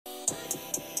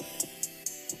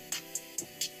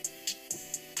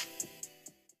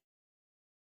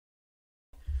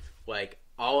like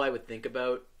all I would think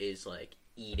about is like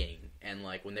eating, and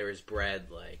like when there was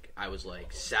bread, like I was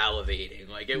like salivating,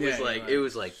 like it was like it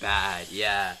was like bad,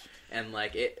 and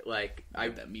like it like I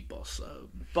that meatball sub,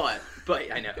 but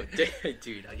I know,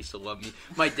 dude, I used to love me.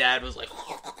 My dad was like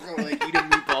eating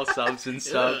meatball subs and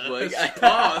stuff. Like,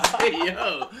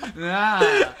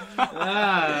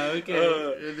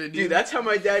 okay, dude, that's how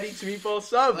my dad eats meatball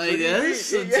subs. Like this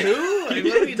too?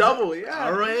 Like, double, yeah.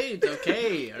 All right,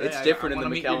 okay. It's different in the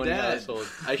McKellen household.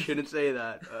 I shouldn't say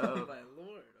that. Oh my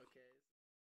lord.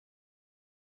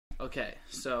 Okay,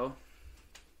 so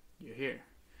you're here.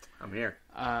 I'm here.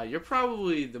 You're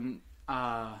probably the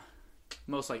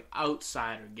most like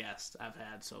outsider guest I've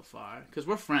had so far, because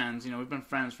we're friends. You know, we've been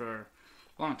friends for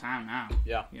a long time now.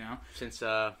 Yeah. You know, since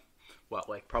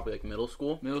like probably like middle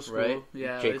school. Middle school, right?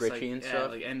 Yeah. Jake Ritchie and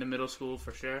stuff. Like end of middle school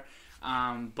for sure.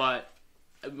 But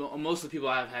most of the people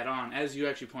I've had on, as you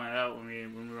actually pointed out when we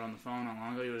were on the phone not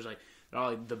long ago, you was like they're all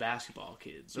like the basketball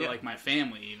kids, or like my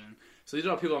family even. So these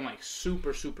are all people I'm like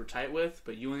super super tight with.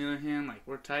 But you on the other hand, like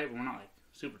we're tight, but we're not like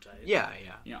super tight. Yeah.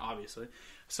 You know, obviously.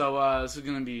 So this is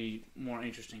gonna be more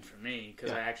interesting for me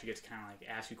because I actually get to kind of like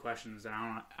ask you questions that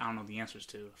I don't know the answers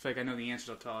to. I feel like I know the answers.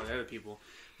 I'll tell other people.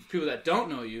 People that don't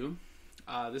know you,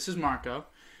 this is Marco.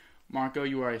 Marco,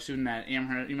 you are a student at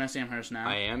UMass Amherst now.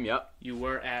 I am. Yep. You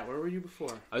were at, where were you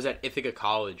before? I was at Ithaca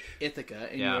College. Ithaca,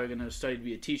 and you were gonna study to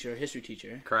be a teacher, a history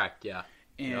teacher. Correct. Yeah.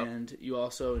 And you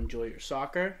also enjoy your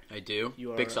soccer. I do.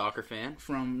 You are big soccer fan.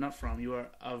 You are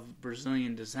of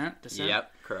Brazilian descent.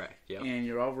 Yep, correct. Yep. And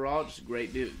you're overall just a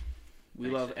great dude.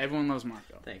 Everyone loves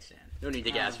Marco. Thanks, Dan. No need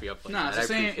to gas me up like that.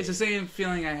 No, it's the same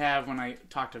feeling I have when I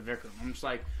talk to Vikram. I'm just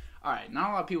like, all right, not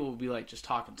a lot of people will be like just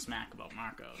talking smack about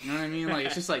Marco. You know what I mean? Like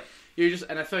it's just like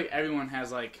and I feel like everyone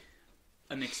has like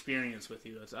an experience with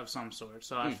you of some sort.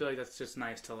 So I feel like that's just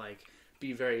nice to like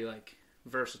be very like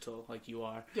versatile like you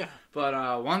are. Yeah.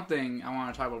 But one thing I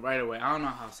want to talk about right away, I don't know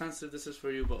how sensitive this is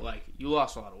for you, but like you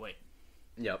lost a lot of weight.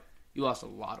 Yep. You lost a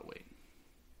lot of weight.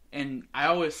 And I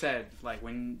always said, like,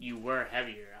 when you were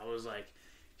heavier, I was like,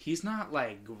 he's not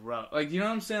like gross. Like, you know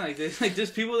what I'm saying? Like there's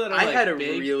people that are I like had a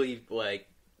big, really like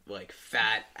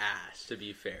fat ass, to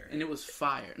be fair. and it was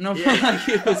fire. No, like,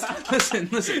 it was listen,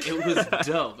 it was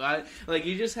dope.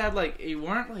 You just had like, you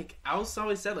weren't like, I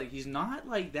always said like, he's not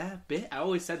like that big. I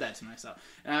always said that to myself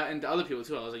and to other people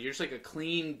too. I was like, you're just like a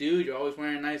clean dude. You're always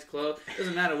wearing nice clothes.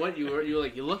 Doesn't matter what you were. You're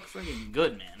like, you look freaking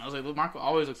good, man. I was like, look, Marco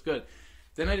always looks good.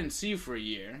 Then I didn't see you for a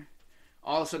year.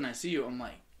 All of a sudden I see you. I'm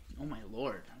like, oh my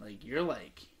lord, like you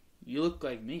look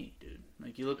like me, dude.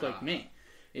 Like you look like me.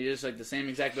 You're just like the same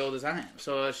exact build as I am.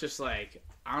 So it's just like,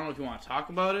 I don't know if you want to talk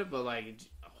about it, but like,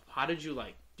 how did you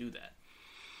like do that?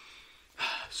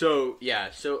 So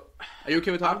are you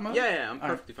okay with talking about it? Yeah, I'm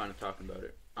perfectly fine with talking about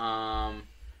it.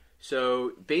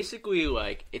 So basically,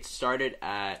 like, it started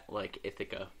at like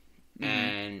Ithaca. Mm-hmm.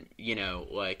 And, you know,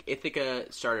 like,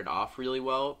 Ithaca started off really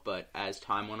well, but as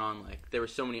time went on, like, there were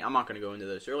so many, I'm not going to go into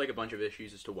this, there were, like, a bunch of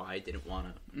issues as to why I didn't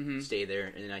want to stay there,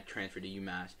 and then I transferred to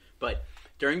UMass. But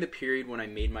during the period when I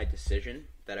made my decision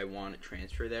that I want to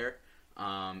transfer there,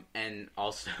 and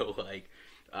also, like,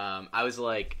 I was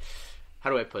like, how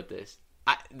do I put this?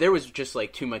 There was just,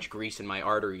 like, too much grease in my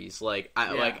arteries. Like,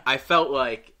 I felt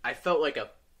like a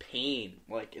pain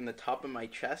like in the top of my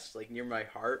chest, like near my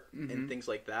heart, and things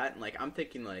like that, and like I'm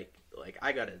thinking like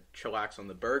I gotta chillax on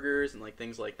the burgers and like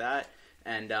things like that,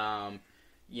 and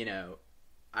you know,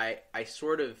 I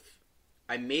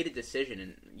made a decision,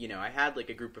 and you know, I had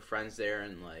like a group of friends there,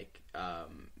 and like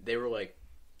they were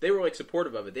like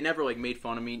supportive of it. They never like made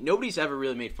fun of me. Nobody's ever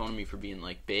really made fun of me for being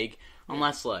like big,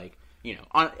 unless like, you know,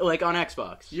 on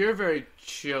Xbox. You're very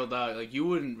chilled out. Like, you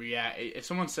wouldn't react. If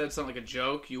someone said something like a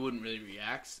joke, you wouldn't really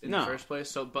react in the first place.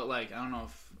 So, but, like, I don't know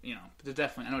if, you know, but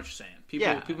definitely, I know what you're saying.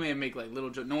 People may make, like, little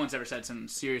jokes. No one's ever said something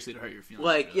seriously to hurt your feelings.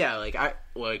 Like,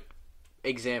 really.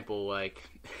 Example, like,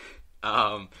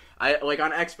 I, like,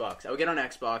 on Xbox, I would get on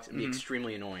Xbox and be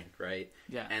extremely annoying, right?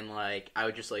 Yeah. And, like, I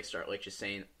would just, like, start, like, just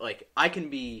saying, like, I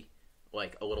can be,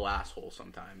 like, a little asshole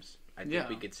sometimes. I think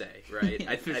we could say, right?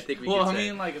 I think we could say. Well, I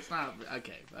mean, like, it's not...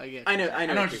 Okay, I get I know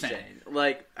what you're saying.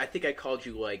 Like, I think I called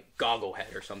you, like,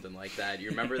 Gogglehead or something like that. You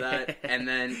remember that? and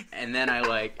then I,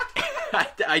 like...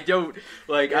 I don't...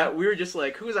 Like, we were just,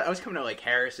 like... Who was I? I was coming out, like,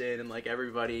 Harrison and, like,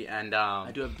 everybody, and...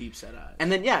 I do have deep set eyes.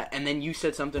 And then you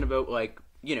said something about, like,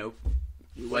 you know,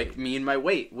 like, me and my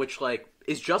weight, which, like,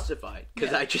 is justified,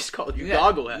 because I just called you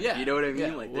Gogglehead. Yeah. You know what I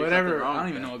mean? Yeah. Like, whatever. I don't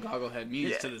even know what Gogglehead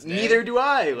means to this day. Neither do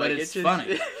I. But like, it's just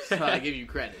funny. So I give you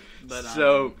credit. But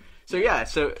so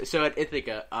at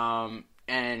Ithaca,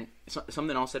 and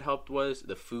something else that helped was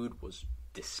the food was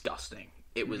disgusting.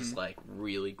 it was like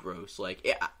really gross. Like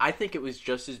I think it was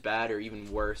just as bad or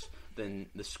even worse than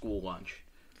the school lunch.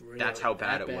 Really? That's how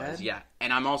bad That it was. Yeah,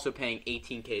 and I'm also paying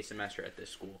 $18K a semester at this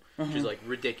school, which is like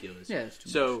ridiculous. Yeah, it's too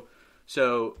much.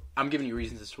 So I'm giving you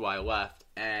reasons as to why I left,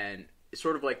 and it's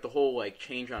sort of like the whole like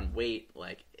change on weight.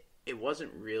 Like it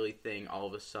wasn't really a thing all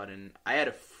of a sudden. I had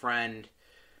a friend.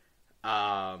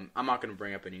 I'm not going to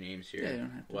bring up any names here. Yeah, you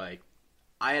don't have to. Like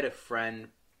I had a friend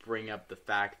bring up the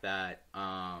fact that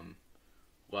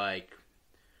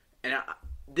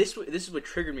this is what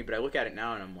triggered me. But I look at it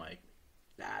now and I'm like,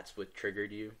 that's what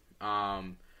triggered you.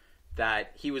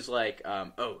 That he was like,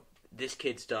 oh, this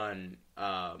kid's done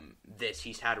this.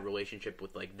 He's had a relationship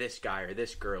with like this guy or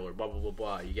this girl or blah blah blah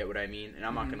blah. You get what I mean? And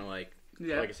I'm not gonna like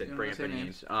I said, bring up any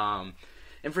names. And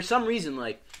for some reason,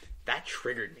 like that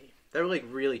triggered me. That like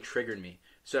really triggered me.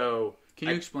 So can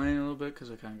you explain a little bit? Because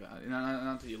I kind of got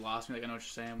not that you lost me. Like I know what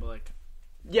you're saying, but like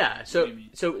yeah. So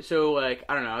like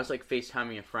I don't know. I was like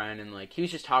FaceTiming a friend, and like he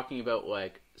was just talking about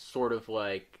like sort of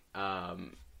like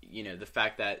the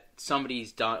fact that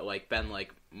somebody's done like been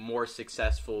like more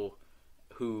successful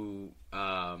who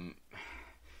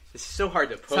this is so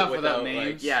hard to put without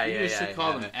names. Like, you should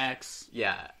call them X.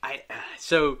 Yeah,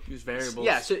 so use variables.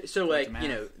 Yeah, so like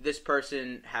this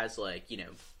person has like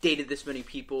dated this many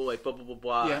people, like blah blah blah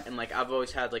blah, and like I've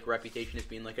always had like a reputation as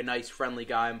being like a nice, friendly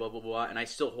guy, and blah blah blah, and I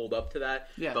still hold up to that.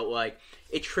 Yeah. But like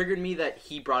it triggered me that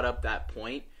he brought up that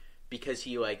point because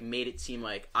he like made it seem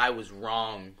like I was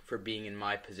wrong for being in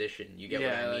my position. You get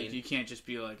what I mean? Like you can't just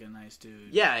be like a nice dude.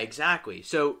 Yeah, exactly.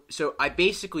 So I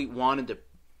basically wanted to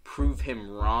prove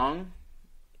him wrong,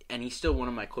 and he's still one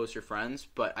of my closer friends,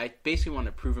 but I basically want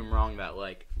to prove him wrong that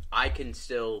like I can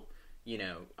still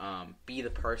be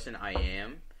the person I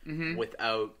am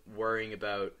without worrying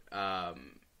about like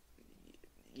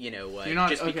you're not,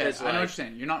 just because I know what you're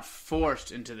saying. You're not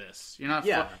forced into this. You're not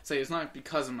say it's not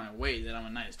because of my weight that I'm a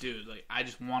nice dude. Like I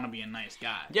just want to be a nice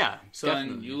guy. Yeah. So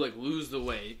definitely. Then you like lose the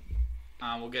weight.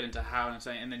 We'll get into how I'm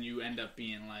saying, and then you end up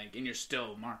being like, and you're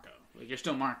still Marco. Like you're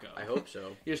still Marco. I hope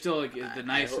so. You're still like the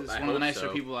nicest, one of the nicer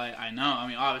people I know. I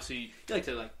mean, obviously you like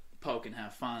to like poke and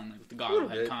have fun, like with the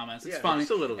gogglehead comments. It's funny,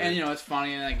 just a little bit. And it's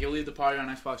funny, and like you'll leave the party on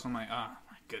Xbox. And I'm like, oh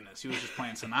my goodness, he was just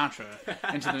playing Sinatra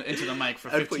into the mic for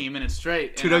 15 minutes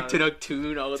straight. Tuduk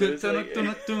tune, all of this.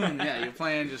 Yeah, you're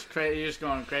playing just crazy. You're just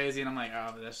going crazy, and I'm like,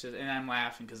 oh, that's just. And I'm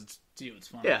laughing because it's you. It's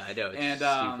funny. Yeah, I know.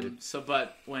 It's stupid.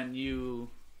 But when you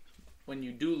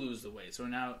do lose the weight, so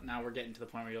now we're getting to the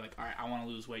point where you're like, all right, I want to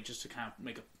lose weight just to kind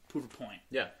of prove a point.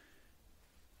 Yeah.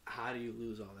 How do you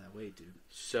lose all that weight, dude?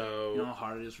 So you know how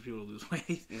hard it is for people to lose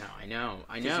weight. No, I know.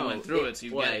 You went through it, so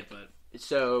you get it. But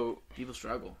so people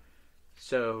struggle.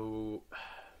 So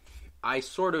I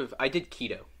did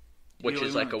keto, which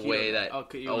is like a way that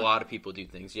a lot of people do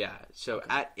things. Yeah. So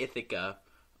at Ithaca,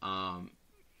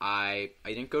 I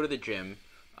didn't go to the gym.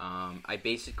 I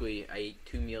ate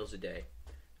 2 meals a day.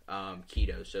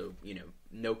 Keto, so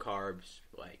no carbs,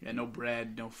 like no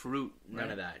bread, no fruit, none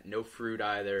of that, no fruit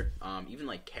either. Even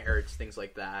like carrots, things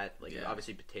like that. Like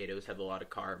obviously potatoes have a lot of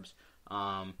carbs.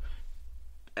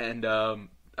 And I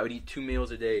would eat 2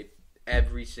 meals a day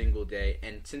every single day.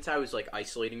 And since I was like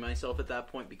isolating myself at that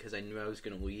point because I knew I was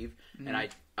going to leave, and I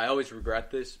always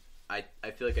regret this. I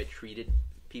feel like I treated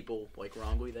people like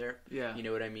wrongly there. Yeah, you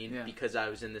know what I mean? Yeah. Because I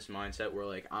was in this mindset where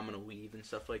like I'm going to leave and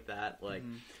stuff like that. Like.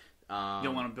 You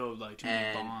don't want to build like too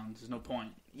many bonds. There's no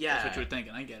point. Yeah, that's what you're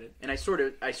thinking. I get it. And I sort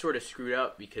of screwed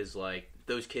up because like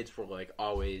those kids were like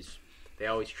they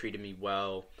always treated me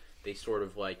well. They sort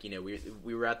of like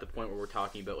we were at the point where we're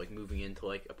talking about like moving into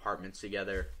like apartments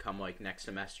together come like next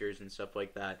semesters and stuff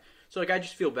like that. So like I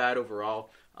just feel bad overall.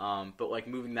 But like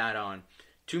moving that on,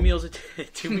 2 meals a day,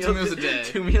 2 meals a day,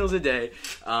 2 meals a day.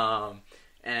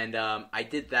 And I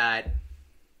did that.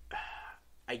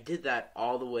 I did that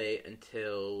all the way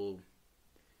until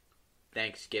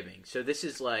Thanksgiving. So this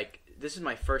is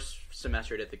my first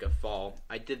semester at Ithaca fall.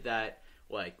 I did that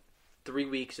like 3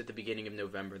 weeks at the beginning of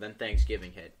November. Then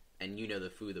Thanksgiving hit, and the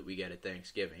food that we get at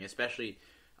Thanksgiving, especially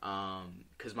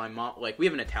because my mom, like we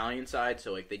have an Italian side,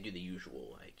 so like they do the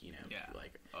usual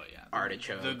like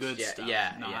artichokes, the good stuff.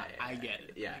 I get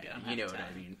it. Yeah, you know what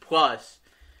I mean. Plus.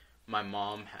 My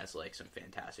mom has like some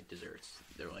fantastic desserts.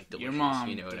 They're like delicious. Your mom,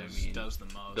 you know what I mean? Does the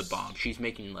most. The bomb. She's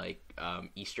making like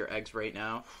Easter eggs right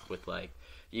now with like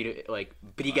like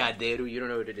brigadeiro. You don't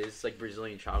know what it is? It's like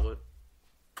Brazilian chocolate.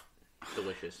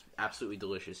 Delicious, absolutely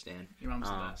delicious, Stan. Your mom's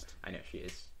the best. I know she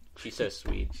is. She's so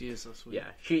sweet. She is so sweet. Yeah,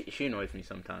 she annoys me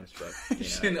sometimes, but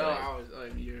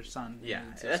your son. Yeah,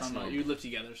 that's normal. You live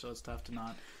together, so it's tough to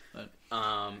not. But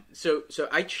so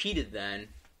I cheated then,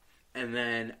 and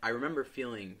then I remember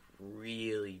feeling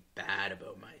really bad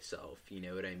about myself. You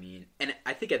know what I mean? And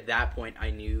I think at that point I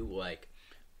knew like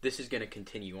this is going to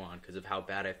continue on because of how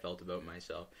bad I felt about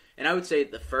myself. And I would say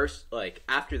the first, like,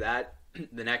 after that,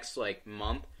 the next, like,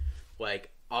 month, like,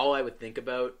 all I would think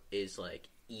about is, like,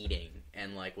 eating.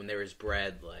 And, like, when there was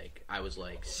bread, like, I was,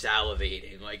 like,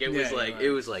 salivating. Like, it was, like,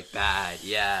 it was, like, bad.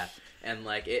 Yeah. And,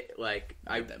 like, it, like,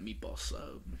 that meatball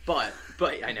sub. But,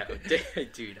 I know.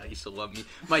 Dude, I used to love me.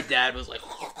 My dad was, like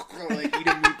eating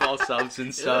meatball subs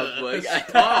and stuff. Like,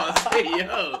 pause. Hey,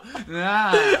 yo.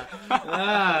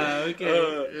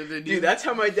 Okay. Dude, that's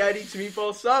how my dad eats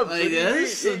meatball subs. Like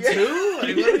this, too?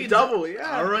 Like, double,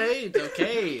 yeah. All right,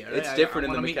 okay. All right. It's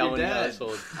different in the McKellen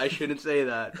household. I shouldn't say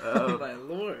that. Oh, my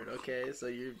lord. Okay, so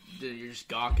you're just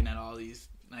gawking at all these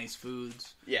nice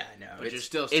foods. Yeah, I know. But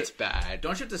it's bad.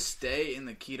 Don't you have to stay in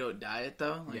the keto diet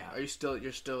though? Like, yeah.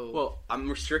 You're still Well, I'm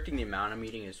restricting the amount I'm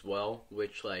eating as well,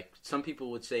 which like some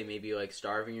people would say maybe like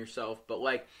starving yourself, but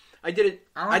like I did it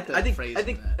I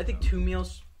think 2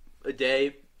 meals a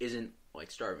day isn't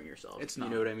like starving yourself. It's not.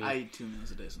 You know what I mean? I eat 2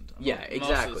 meals a day sometimes. Yeah,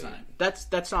 exactly. Most of the time.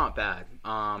 That's not bad.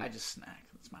 I just snack.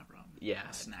 That's my problem. Yeah,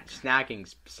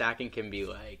 snacking can be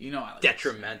like I like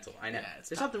detrimental. I know. Yeah,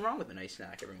 there's nothing wrong with a nice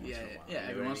snack every once in a while. Yeah,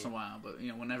 every once in a while. But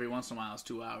when every once in a while is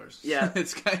 2 hours. Yeah,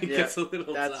 it gets a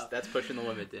little tough. That's pushing the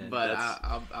limit. Then. But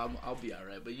I'll be all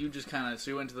right. But you just kind of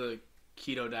you went to the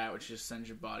keto diet, which just sends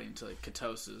your body into like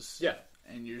ketosis. Yeah,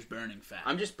 and you're just burning fat.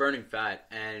 I'm just burning fat,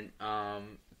 and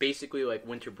basically like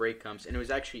winter break comes, and it was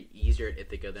actually easier at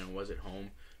Ithaca than it was at home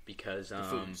because the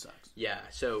food sucks. Yeah,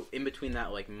 so in between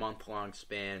that like month-long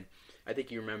span. I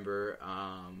think you remember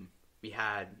we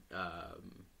had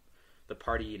the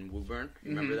party in Woburn. You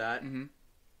remember that? Mm-hmm.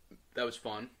 That was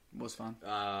fun. It was fun.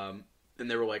 Then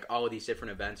there were like all of these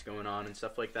different events going on and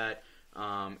stuff like that.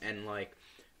 And like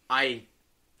I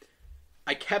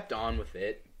kept on with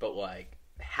it, but like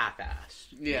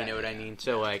half-assed. Yeah, you know what I mean?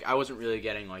 So like I wasn't really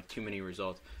getting like too many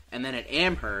results. And then at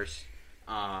Amherst,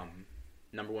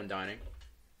 number one dining.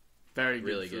 Very good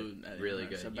really food. Good. Really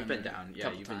good. You've been down.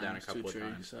 Yeah, you've been down a couple of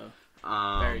times. So.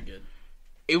 Very good.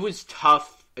 It was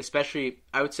tough, especially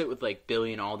I would sit with like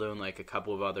Billy and Aldo and like a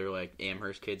couple of other like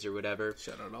Amherst kids or whatever.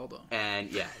 Shout out Aldo.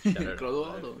 And yeah, shout out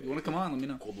Aldo. You want to come on? Let me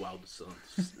know. Cold Wild Sons.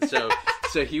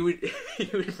 So he would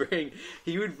bring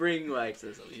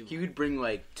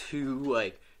like 2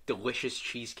 like delicious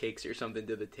cheesecakes or something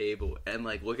to the table and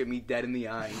like look at me dead in the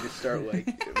eye and just start like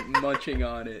munching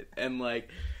on it and like.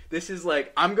 This is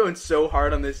like, I'm going so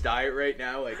hard on this diet right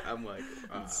now. Like, I'm like,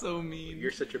 it's so mean. You're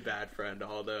such a bad friend,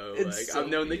 although, it's like, so I've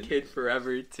known mean. The kid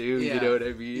forever, too. Yeah. You know what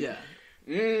I mean? Yeah.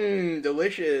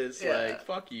 Delicious. Yeah. Like,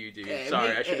 fuck you, dude. Yeah,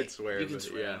 Sorry, I shouldn't swear. You can but,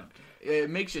 swear. Yeah. It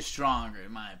makes you stronger,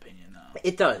 in my opinion, though.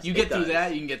 It does. You get through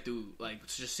that, you can get through, like,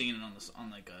 just seeing it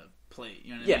on like, a plate.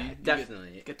 You know what I mean? Yeah,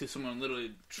 definitely. Get through someone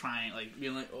literally trying, like,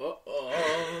 being like,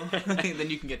 oh. Then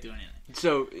you can get through anything.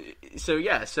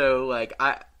 So, like,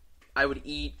 I would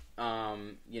eat...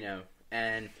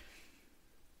 and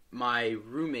my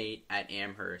roommate at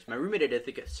Amherst, my roommate at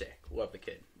Ithaca, sick. Love the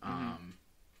kid.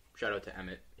 Shout out to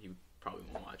Emmett. He probably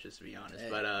won't watch this, to be honest.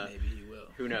 But maybe he will.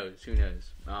 Who knows?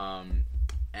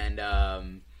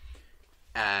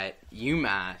 At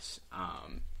UMass,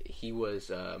 he was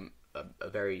a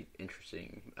very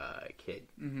interesting kid.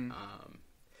 Mm-hmm.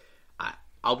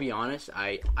 I'll be honest.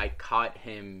 I caught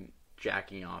him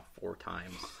jacking off 4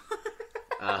 times.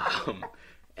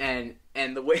 And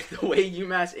the way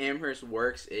UMass Amherst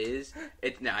works is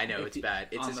I know it's bad.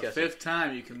 It's on disgusting. The 5th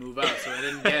time you can move out, so I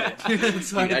didn't get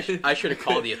it. Dude, I should have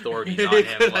called the authorities on him.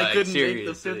 Like, I couldn't seriously.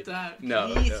 make the 5th time. No.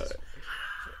 Okay.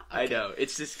 I know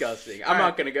it's disgusting. I'm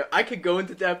not gonna go. I could go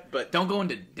into depth, but don't go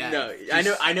into depth. No,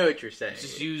 I know what you're saying.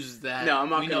 Just use that. No, I'm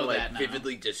not gonna like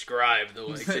vividly describe the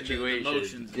like situation, the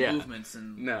emotions, movements,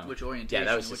 and which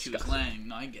orientation, which he was laying.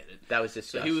 No, I get it. That was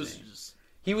disgusting. So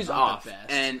he was off,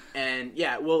 and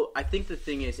yeah. Well, I think the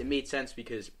thing is, it made sense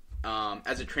because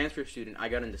as a transfer student, I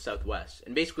got into Southwest,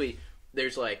 and basically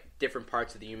there's like different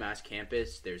parts of the UMass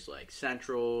campus. There's like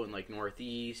Central and like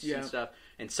Northeast and stuff,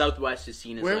 and Southwest is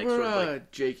seen as Where like were, sort of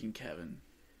like Jake and Kevin.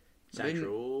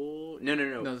 Central. No.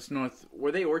 No, it's North.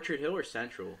 Were they Orchard Hill or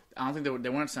Central? I don't think they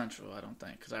weren't Central. I don't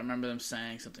think because I remember them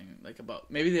saying something like about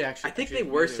maybe they actually. I think they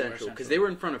were Central because they were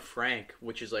in front of Frank,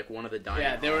 which is like one of the dining.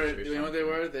 Yeah, they were. You know what they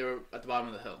were? They were at the bottom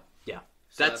of the hill. Yeah,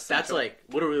 so that's like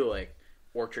literally like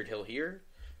Orchard Hill here,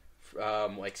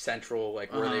 like Central,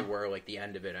 like where they were, like the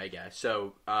end of it, I guess.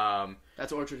 So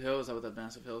that's Orchard Hill. Is that what that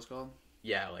massive hill is called?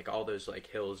 Yeah, like all those like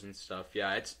hills and stuff.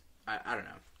 Yeah, I don't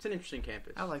know. It's an interesting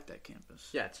campus. I like that campus.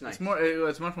 Yeah, it's nice.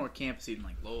 It's much more campusy than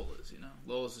like Lowell is.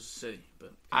 Lowell's a city,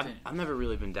 but I've never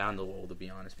really been down to Lowell, to be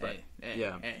honest. But hey,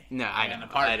 no, I know. An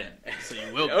apartment, so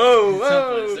you will.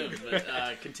 Soon,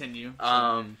 but continue.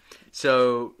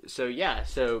 So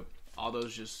all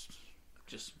those just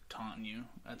taunting you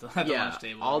at the lunch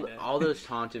table. All those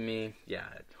taunting me. Yeah,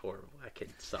 it's horrible. That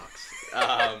kid sucks.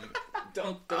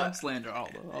 Don't slander all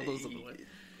those other way.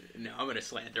 No, I'm gonna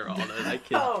slander all those. I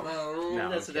kid. No,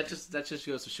 that just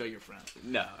goes to show your friend.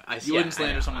 No, you wouldn't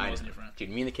slander someone who wasn't your friend. Dude,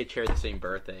 me and the kid share the same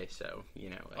birthday, so you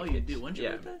do. When's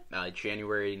your birthday?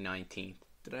 January 19th.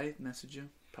 Did I message you?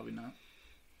 Probably not.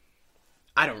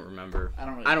 I don't remember. I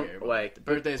don't care. Like the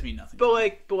birthdays mean nothing.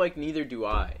 But neither do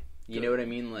I. You know what I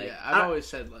mean? Like, yeah, I've always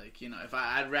said if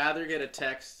I'd rather get a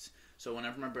text. So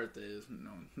whenever my birthday is, no,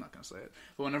 I'm not gonna say it.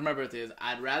 But whenever my birthday is,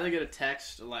 I'd rather get a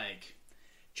text like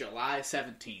July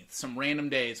 17th, some random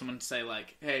day, someone say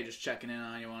like, "Hey, just checking in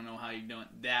on you, want to know how you doing."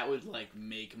 That would like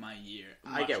make my year.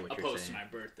 I get what you're saying. Opposed to my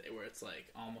birthday, where it's like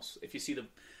almost if you see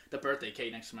the birthday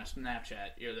cake next to my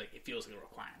Snapchat, you're like it feels like a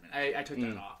requirement. I took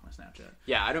that off my Snapchat.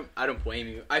 Yeah, I don't blame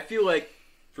you. I feel like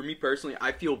for me personally,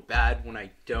 I feel bad when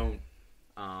I don't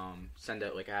send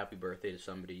out like a happy birthday to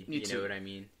somebody. You know what I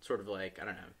mean? Sort of like I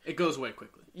don't know. It goes away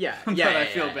quickly. Yeah, but I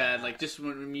feel bad. Like just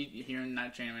when we hearing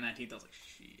that January 19th, I was like,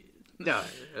 shit. No,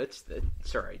 it's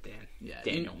all right, Dan. Yeah,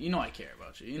 Daniel. You know I care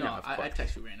about you. You know I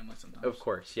text you randomly sometimes. Of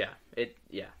course, yeah.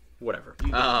 Whatever.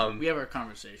 We have our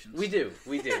conversations. We do.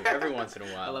 Every once in a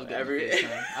while. I love getting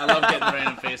FaceTime. I love getting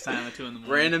random FaceTime at 2 in the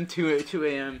morning. Random 2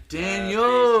 a.m. Daniel!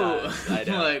 I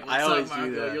know. Like, I always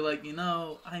do that. You're like,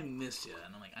 I miss you.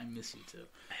 And I'm like, I miss you too.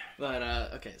 But,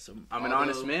 okay, so... I'm an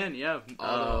honest man, yeah.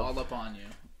 All up on you.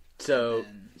 So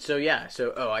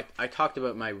I talked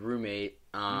about my roommate,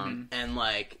 and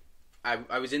like,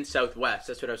 I was in Southwest.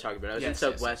 That's what I was talking about. I was in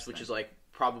Southwest, which is like,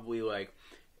 probably like,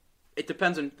 it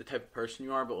depends on the type of person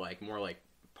you are, but like, more like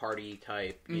party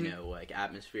type, you know, like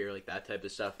atmosphere, like that type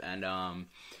of stuff. And,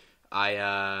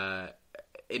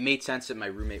 it made sense that my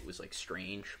roommate was like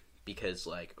strange. Because,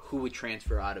 like, who would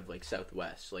transfer out of, like,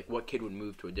 Southwest? Like, what kid would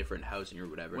move to a different housing or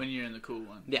whatever? When you're in the cool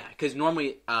one. Yeah, because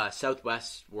normally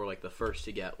Southwest were, like, the first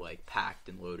to get, like, packed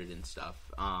and loaded and stuff.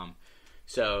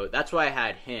 So that's why I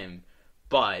had him.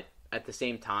 But at the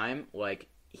same time, like,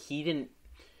 he didn't...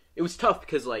 It was tough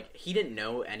because, like, he didn't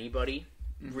know anybody,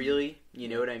 really. You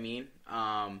know what I mean?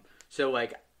 So,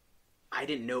 like, I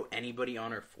didn't know anybody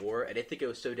on our floor. I didn't think it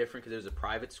was so different because it was a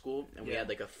private school. And we had,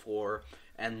 like, a floor...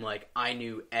 And, like, I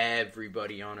knew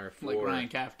everybody on our floor. Like Ryan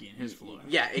Kafke and his floor.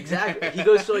 Yeah, exactly. He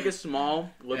goes to, like, a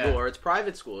small liberal arts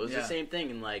private school. It was the same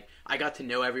thing. And, like, I got to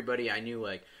know everybody. I knew,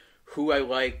 like, who I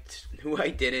liked, who I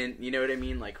didn't. You know what I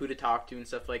mean? Like, who to talk to and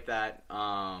stuff like that.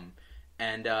 At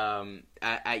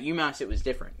UMass, it was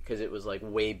different because it was, like,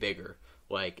 way bigger.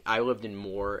 Like, I lived in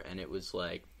Moore, and it was,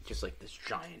 like, just, like, this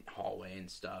giant hallway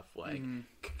and stuff. Like,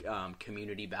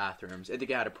 community bathrooms. I think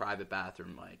I had a private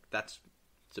bathroom. Like,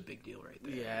 it's a big deal right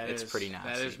there. Yeah, it's pretty nasty.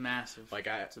 That is massive. Like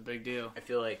it's a big deal. I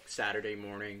feel like Saturday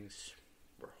mornings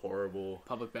were horrible.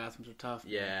 Public bathrooms are tough.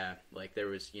 Yeah, like there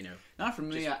was, Not for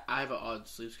me. I have an odd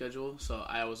sleep schedule, so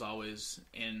I was always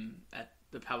in at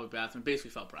the public bathroom.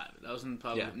 Basically, felt private. I was in the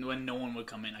public when no one would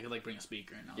come in. I could like bring a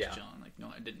speaker and I was chilling. Like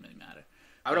no, it didn't really matter.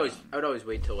 I would always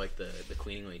wait till like the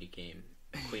cleaning lady came,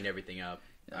 clean everything up.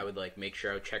 I would like make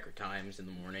sure I would check her times in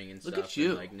the morning and stuff. Look at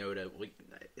you. And, like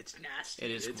it's nasty.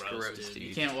 It is gross, dude.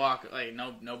 You can't walk like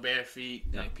no bare feet.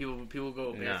 No. Like people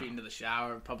go bare feet into the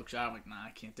shower, public shower. I'm like, nah, I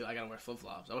can't do it. I gotta wear flip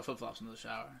flops. I wear flip flops into the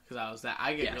shower because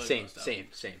I get really same.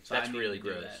 So that's really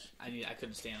gross. I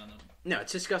couldn't stand on them. No,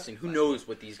 it's disgusting. Who knows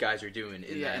what these guys are doing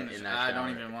in that shower? I don't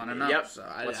even want to know. Yep. So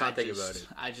Let's not think about it.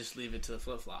 I just leave it to the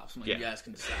flip flops. Like, you guys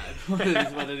can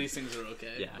decide whether these things are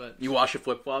okay. Yeah. But you wash your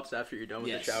flip flops after you're done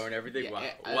with the shower and everything.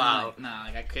 Yeah, wow.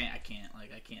 I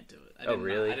can't do it.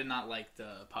 Really? I did not like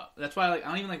the pop. That's why I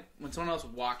don't even like when someone else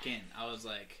would walk in. I was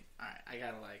like, all right, I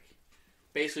gotta like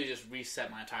basically just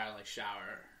reset my entire like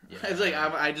shower. Yeah. It's like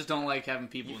I just don't like having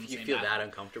people in the same. You feel that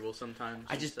uncomfortable sometimes.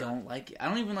 I just don't like it. I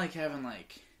don't even like having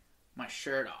like my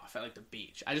shirt off at like the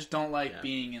beach. I just don't like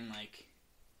being in like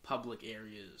public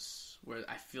areas where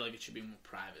I feel like it should be more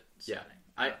private setting.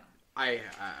 I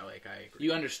agree.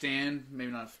 You understand,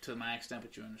 maybe not to my extent,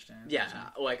 but you understand. Yeah,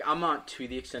 like I'm not to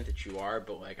the extent that you are,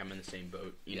 but like I'm in the same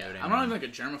boat. You know what I mean? I'm not even like a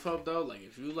germaphobe though. Like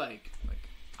if you like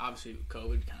obviously with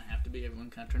COVID kind of have to be. Everyone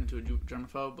kind of turned into a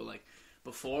germaphobe, but like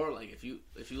before, like if you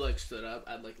like stood up,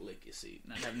 I'd like lick your seat,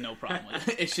 and I'd have no problem with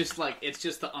it. It's just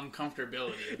the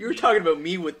uncomfortability. You were talking about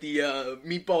me with the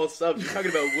meatball subs. You're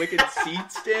talking about licking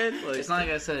seats, Dan. Like, it's not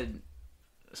like I said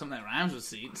something that rhymes with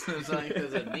seats. It's like,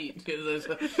 it's a neat.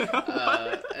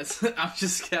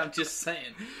 I'm just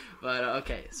saying. But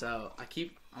okay, so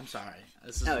I'm sorry.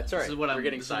 It's all right. This is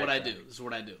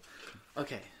what I do.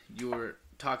 Okay, you were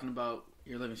talking about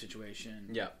your living situation.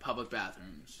 Yeah. Public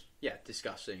bathrooms. Yeah,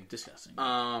 disgusting.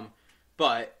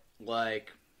 But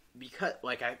like, because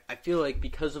like I feel like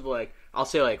because of like I'll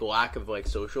say like lack of like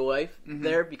social life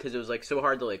there, because it was like so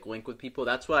hard to like link with people.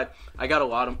 That's why I got a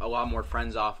lot more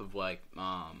friends off of like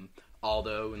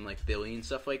Aldo and like Billy and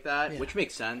stuff like that, which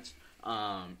makes sense.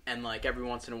 And like every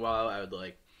once in a while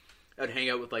I'd hang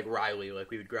out with like Riley, like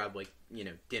we would grab like, you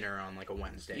know, dinner on like a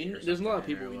Wednesday. There's a lot of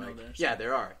people we know there. So. Yeah,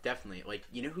 there are, definitely. Like,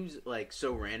 you know who's like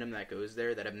so random that goes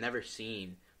there that I've never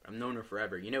seen, but I've known her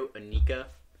forever. You know Anika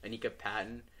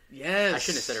Patton? Yes. I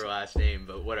shouldn't have said her last name,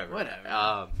 but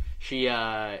whatever. She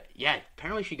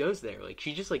apparently she goes there. Like,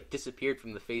 she just like disappeared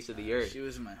from the face of the earth. She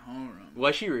was in my homeroom.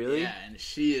 Was she really? Yeah, and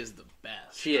she is the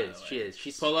best. She is.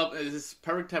 She's pulled up. This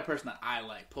perfect type of person that I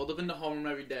like. Pulled up in the homeroom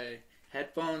every day,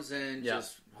 headphones in,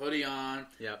 just hoodie on,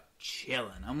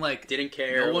 chilling. I'm like, didn't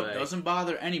care. No one doesn't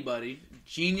bother anybody.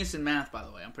 Genius in math, by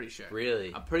the way. I'm pretty sure.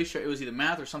 Really? I'm pretty sure it was either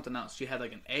math or something else. She had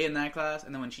like an A in that class,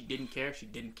 and then when she didn't care, she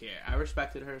didn't care. I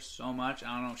respected her so much.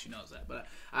 I don't know if she knows that, but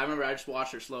I remember I just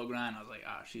watched her slow grind. I was like,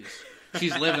 she's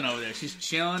living over there. She's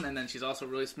chilling, and then she's also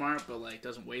really smart, but like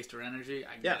doesn't waste her energy.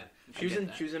 I get it.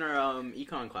 She was in our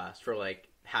econ class for like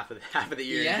half of the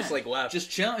year. Yeah. Just like left, just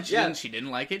chilling. She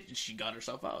didn't like it. She got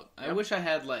herself out. Yep. I wish I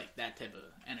had like that type of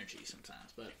energy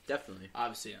sometimes, but definitely.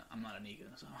 Obviously, I'm not Anika,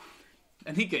 so.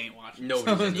 Anika ain't watching.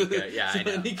 Nobody's Anika. Yeah,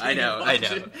 I know.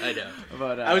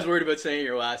 But I was worried about saying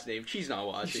your last name. She's not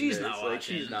watching. She's not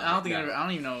watching. I don't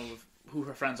even know who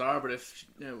her friends are, but if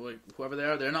like whoever they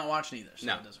are, they're not watching either. So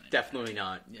no, it doesn't definitely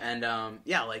not. Yeah. And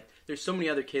like there's so many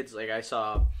other kids. Like I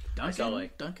saw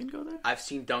Duncan go there. I've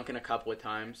seen Duncan a couple of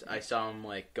times. I saw him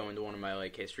like going to one of my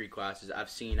like history classes. I've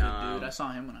seen dude, I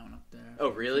saw him when I went up there. Oh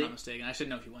really? If I'm not mistaken. I should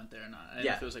know if he went there or not. I didn't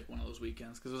know if it was like one of those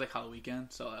weekends because it was like Halloween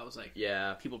weekend. So I was like,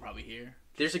 people probably here.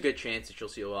 There's a good chance that you'll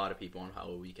see a lot of people on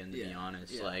Halloween weekend. To be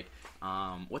honest, like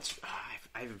I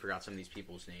even forgot some of these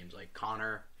people's names. Like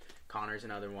Connor's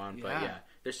another one. But yeah,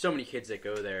 there's so many kids that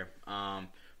go there.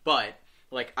 But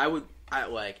like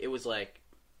it was like,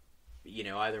 you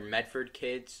know, either Medford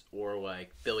kids or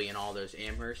like Billy and all those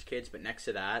Amherst kids. But next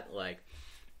to that, like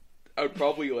I would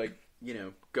probably like, you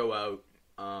know, go out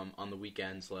on the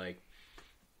weekends, like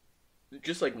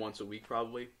just like once a week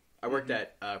probably. I worked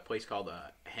at a place called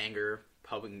Hangar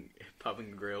Pub and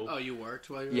Grill. Oh, you worked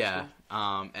while you were at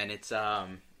school? And it's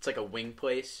like a wing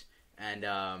place, and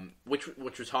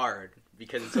which was hard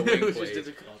because it's a wing place. Just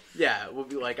difficult. Yeah, it would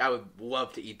be like I would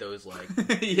love to eat those like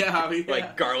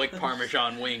like garlic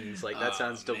parmesan wings. Like that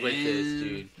sounds delicious,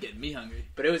 dude. Getting me hungry.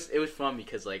 But it was fun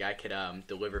because like I could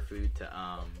deliver food to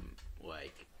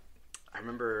like I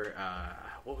remember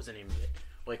what was the name of it?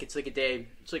 Like it's like a day.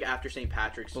 It's like after St.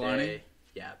 Patrick's Day.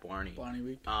 Yeah, Blarney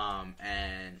week.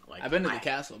 And like I've been to the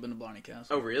castle. I've been to Blarney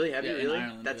Castle. Oh, really? Have you really?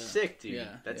 Ireland, That's sick, dude.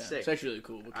 Yeah, that's sick. It's actually really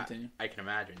cool. We'll continue. I can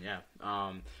imagine. Yeah.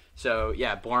 So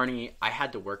yeah, Blarney. I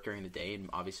had to work during the day, and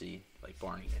obviously, like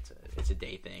Blarney, it's a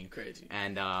day thing. Crazy.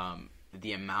 And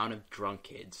the amount of drunk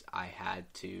kids I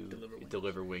had to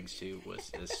deliver wings to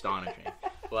was astonishing.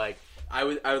 Like I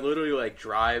would literally like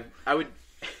drive. I would.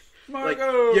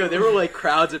 Margo! Like, there were like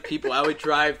crowds of people. I would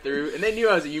drive through, and they knew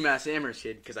I was a UMass Amherst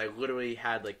kid because I literally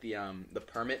had like the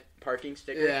permit parking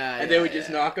sticker. And they would just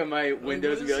knock on my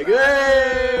windows and be like,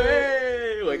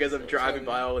 "Hey!" Like as I'm driving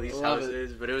by all of these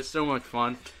houses. But it was so much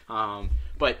fun.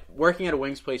 But working at a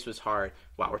wings place was hard.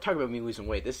 Wow, we're talking about me losing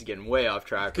weight. This is getting way off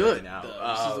track right now.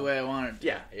 This is the way I wanted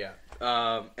it. Yeah.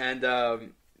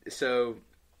 So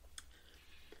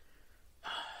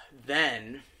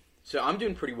then, I'm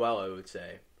doing pretty well, I would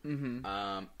say. Mm-hmm.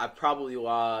 I probably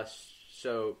lost.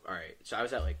 So I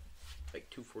was at like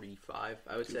 245,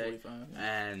 I would say,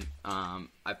 and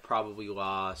I probably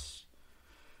lost.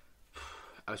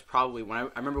 I was probably I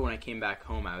remember when I came back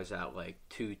home, I was at like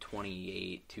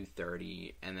 228,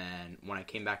 230, and then when I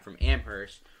came back from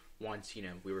Amherst, once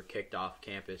we were kicked off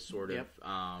campus, sort of,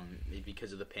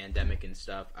 because of the pandemic and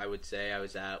stuff, I would say I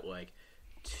was at like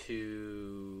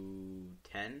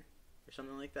 210 or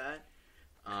something like that.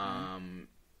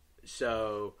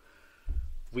 So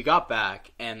we got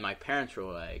back, and my parents were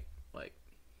like,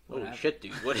 "Holy shit,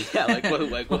 dude! What happened?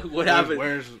 What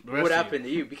happened to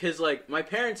you?" Because like my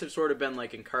parents have sort of been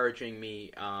like encouraging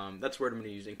me. That's the word I'm going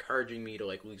to use. Encouraging me to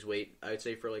like lose weight. I would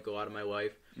say for like a lot of my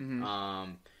life.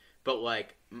 Mm-hmm. But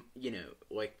like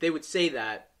like they would say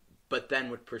that, but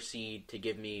then would proceed to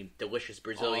give me delicious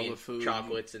Brazilian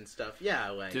chocolates and stuff.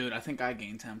 Yeah, like dude, I think I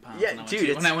gained 10 pounds. Yeah,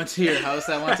 when I went to your house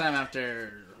that one time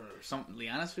after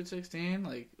Liana's Food 16,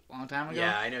 like a long time ago.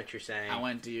 Yeah, I know what you're saying. I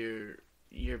went to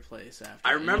your place after.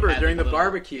 I remember during the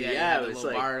barbecue. Yeah, it was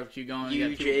like barbecue going.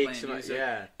 You, Jake,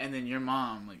 yeah, and then your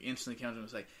mom like instantly came up and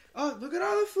was like, "Oh, look at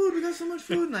all the food! We got so much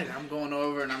food!" And like I'm going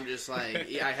over and I'm just like,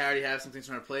 yeah, I already have some things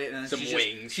on her plate, and then some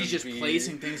wings. She's just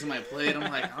placing things on my plate. I'm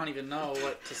like, I don't even know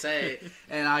what to say,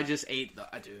 and I just ate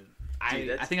dude.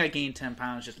 I think I gained 10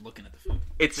 pounds just looking at the food.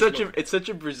 It's such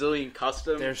a Brazilian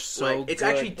custom. They're so it's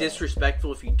actually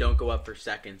disrespectful if you don't go up for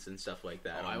seconds and stuff like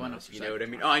that. Oh, I went up for You know what I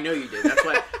mean? Oh, I know you did.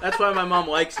 That's why my mom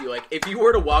likes you. Like, if you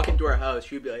were to walk into our house,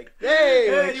 she'd be like,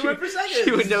 "Hey, like, you went for seconds." She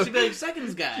would know. She'd be like,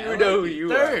 "Seconds guy." She would know who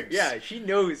you are. Yeah, she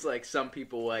knows. Like, some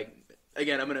people like.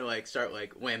 Again, I'm gonna like start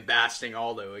like lambasting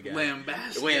Aldo again.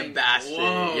 Lambasting.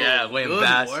 Whoa, yeah,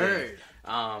 lambasting. Good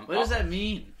word. What does that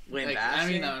mean? Like, I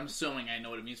mean, I'm assuming I know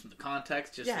what it means from the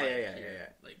context. Just yeah.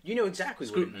 Like, you know exactly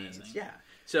what it means. Yeah.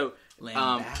 So,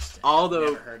 lambasting. Although,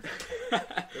 never heard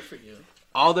that. Good for you.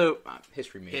 Although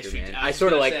history major, man. I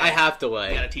sort of like I have to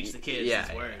like. You gotta teach the kids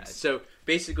these words. Yeah. So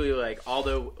basically, like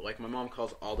Aldo, like my mom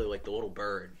calls Aldo like the little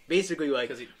bird. Basically, like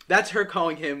that's her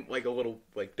calling him like a little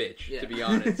like bitch. Yeah. To be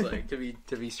honest, like to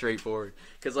be straightforward,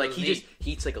 because like he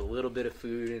eats like a little bit of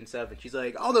food and stuff, and she's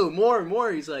like Aldo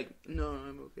more. He's like, no,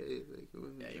 I'm okay.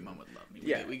 Like, yeah, your mom would love me.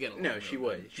 We get no, she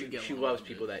would. She loves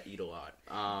people that eat a lot.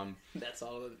 That's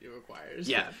all that it requires.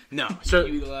 Yeah, no. So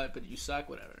you eat a lot, but you suck.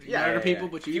 Whatever. You murder people,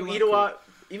 but you eat a lot.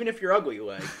 Even if you're ugly,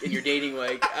 like, and you're dating,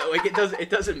 like it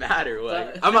doesn't matter.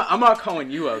 Like, I'm not calling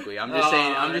you ugly. I'm just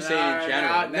saying in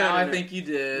general. No, I think you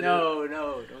did. No,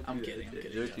 don't. I'm kidding.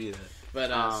 Don't do that. But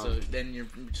so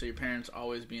your parents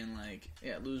always being like,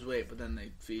 yeah, lose weight, but then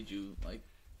they feed you like,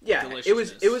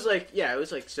 it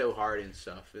was like so hard and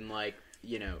stuff, and like,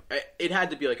 you know, it had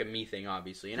to be like a me thing,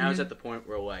 obviously, and I was at the point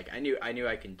where like I knew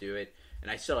I can do it,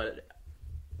 and I still had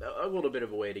a little bit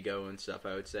of a way to go and stuff.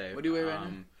 I would say. What do you weigh right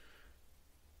now?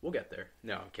 We'll get there.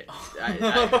 No, I'm kidding.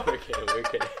 We're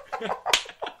kidding.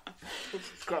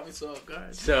 It's caught me so off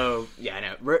guard. So, yeah,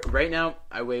 no. Right now,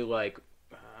 I weigh, like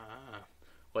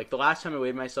the last time I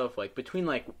weighed myself, like, between,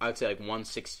 like, I would say, like,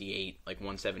 168, like,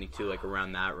 172, like,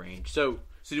 around that range. So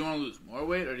do you want to lose more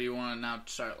weight, or do you want to now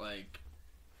start, like,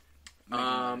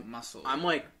 muscle? I'm,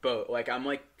 like, both. Like, I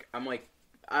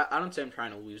don't say I'm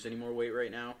trying to lose any more weight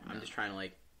right now. No. I'm just trying to,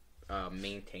 like,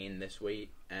 maintain this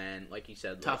weight. And, like you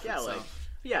said, tough like, itself. Like,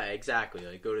 yeah, exactly.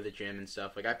 Like, go to the gym and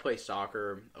stuff. Like, I play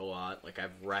soccer a lot. Like,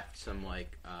 I've reffed some,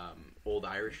 like, old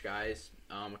Irish guys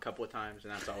a couple of times,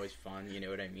 and that's always fun. You know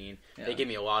what I mean? Yeah. They give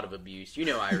me a lot of abuse. You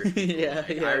know Irish people.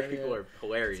 Irish people are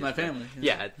hilarious. It's my family.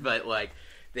 Yeah, but, like,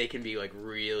 they can be, like,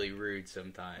 really rude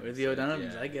sometimes. With the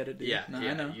O'Donovans, I get it, dude. Yeah,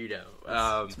 I know. You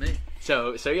know. It's me.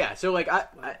 So, yeah. So, like, I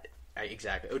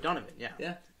exactly. O'Donovan, yeah.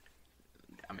 Yeah.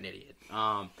 I'm an idiot.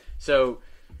 So...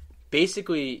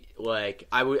 Basically, like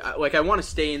I want to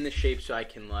stay in this shape so I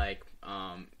can like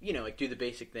you know, like do the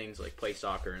basic things like play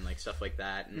soccer and like stuff like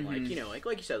that, and like, you know, like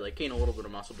you said, like gain a little bit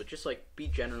of muscle, but just like be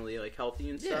generally like healthy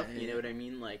and stuff. You know what I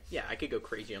mean? Like, yeah, I could go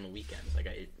crazy on the weekends. Like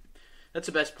that's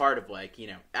the best part of like, you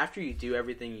know, after you do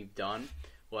everything you've done,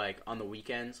 like on the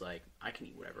weekends, like I can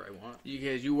eat whatever I want.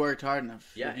 You worked hard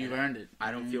enough. Yeah, you've earned it.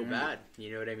 I don't feel bad.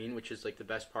 You know what I mean? Which is like the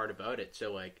best part about it.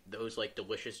 So like those like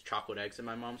delicious chocolate eggs that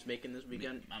my mom's making this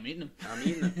weekend, I'm eating them.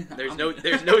 There's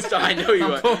no sign. I know you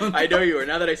are. I know you are.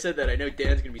 Now that I said that, I know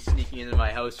Dan's gonna be sneaking into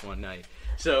my house one night.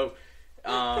 So.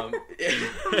 I'm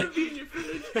gonna be in your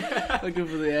fridge looking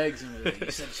for the eggs. And like, you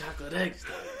said chocolate eggs,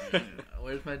 though.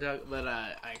 Where's my dog? But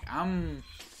I'm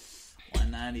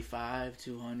 195,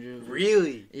 200.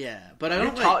 Really? Yeah, but I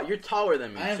don't you're taller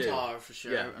than me. I am too. Taller for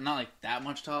sure. Yeah. I'm not like that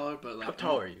much taller, but like. How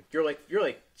tall are you? You're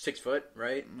like 6 foot,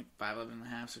 right? I'm like 5'11" and a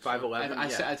half, 5'11".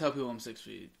 I tell people I'm 6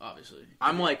 feet, obviously.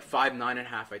 I'm like 5'9" and a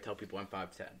half. I tell people I'm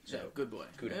 5'10". So yeah, good boy.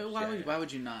 Kudos. Why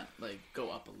would you not like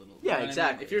go up a little? Yeah, you know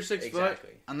exactly. I mean? If you're 6 foot,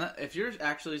 if you're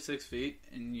actually 6 feet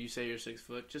and you say you're 6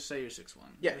 foot, just say you're 6'1".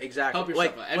 Yeah, exactly. Help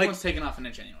yourself out. Everyone's taking off an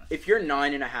inch anyway. If you're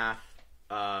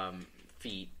 9.5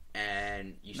 feet.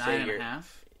 And you say you're 9.5.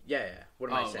 Yeah. What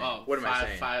am I saying? What am I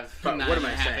saying? What am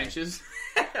I saying? Inches.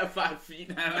 5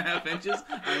 feet 9.5 inches.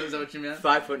 Is that what you meant?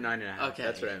 5 foot 9.5. Okay,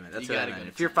 that's what I meant. That's what I meant.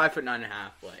 If you're 5 foot 9.5,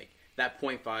 like that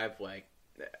 0.5, like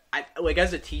I like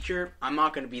as a teacher, I'm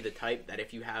not going to be the type that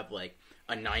if you have like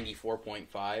a 94.5,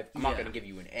 I'm not going to give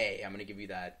you an A. I'm going to give you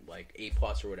that like A+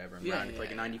 or whatever. I'm rounding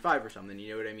like a 95 or something.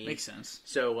 You know what I mean? Makes sense.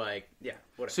 So like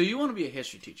whatever. So you want to be a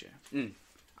history teacher?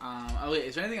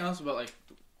 Is there anything else about like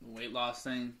weight loss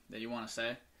thing that you want to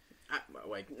say?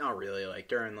 Like not really. Like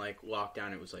during like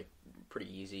lockdown, it was like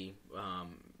pretty easy.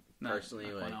 personally.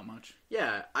 Not like, going out much.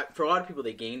 Yeah, for a lot of people,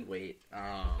 they gained weight.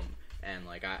 And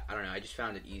like I don't know, I just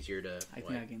found it easier to. I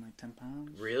think I gained like 10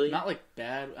 pounds. Really? Not like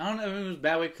bad. I don't know if it was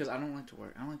bad weight because I don't like to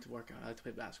work. I don't like to work out. I like to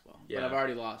play basketball. Yeah. But I've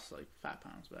already lost like 5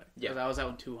 pounds back. Yeah. Because I was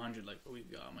at 200 like a week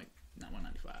ago. I'm like not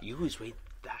 195. You lose weight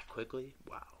that quickly?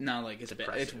 Wow. No, like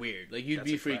it's weird. Like you'd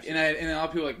That's be freaked. And a lot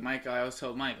of people like Mike. I always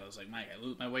told Mike, I was like, Mike,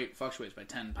 my weight fluctuates by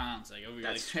 10 pounds like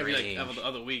every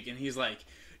other week, and he's like,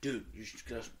 dude, you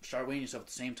should start weighing yourself at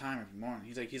the same time every morning.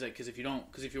 He's like, because if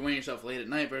you're weighing yourself late at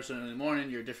night versus in the morning,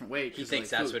 you're a different weight. He thinks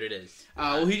that's what it is.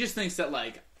 Well, he just thinks that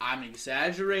like I'm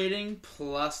exaggerating.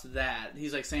 Plus that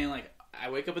he's like saying like I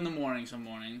wake up in the morning some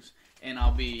mornings and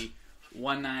I'll be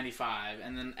 195,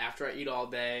 and then after I eat all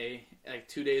day, like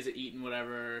 2 days of eating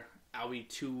whatever, I'll be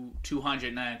 200,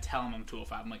 and I tell him I'm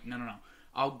 205. I'm like, no,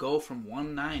 I'll go from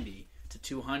 190 to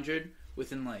 200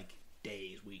 within like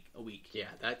days, a week. Yeah,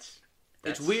 that's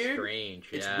it's weird. Strange.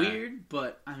 It's yeah. weird,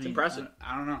 but I mean, it's impressive.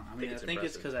 I don't know. I think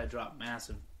it's because I dropped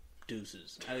massive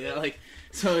deuces.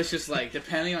 So it's just like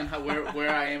depending on where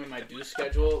I am in my deuce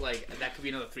schedule, like that could be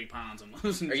another 3 pounds I'm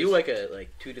losing. Are you like a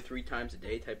 2 to 3 times a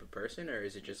day type of person, or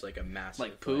is it just like a massive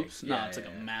like poops? No, it's like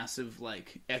a massive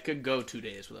like I could go 2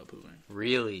 days without pooping.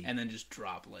 Really? And then just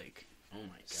drop like oh my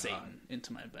god Satan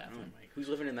into my bathroom. Oh my. Who's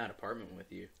living in that apartment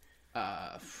with you?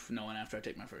 No one after I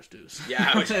take my first deuce.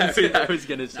 Yeah, I was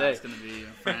gonna say. It's gonna be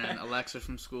a friend, Alexa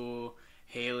from school,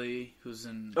 Haley, who's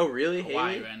in Hawaii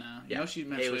Haley? Right now. You know she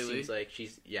met Haley Haley. Seems like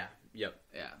she's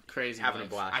crazy. Having a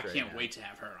blast. I right can't now. wait to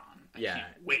have her on. I Yeah.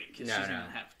 can't wait because she's gonna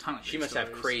have a ton of. She must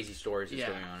have crazy stories that's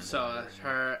going on. So that's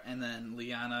her, and then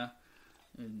Liana.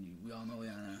 And we all know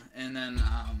Liana, and then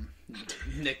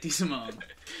Nick DeSimone,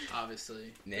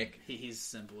 obviously. Nick, he's a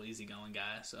simple, easygoing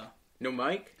guy. So no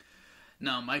Mike.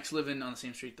 No, Mike's living on the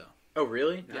same street though. Oh,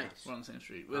 really? Yeah, Nice. we're on the same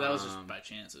street. Well, that was just by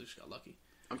chance. I just got lucky.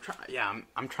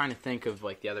 I'm trying to think of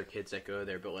like the other kids that go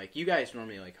there, but like you guys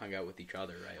normally like hung out with each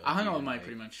other, right? Like, I hung out with Mike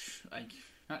pretty much like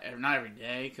not every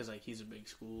day because like he's a big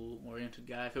school oriented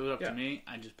guy. If it was up to me,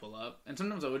 I'd just pull up, and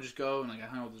sometimes I would just go and like I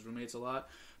hung out with his roommates a lot.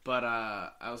 But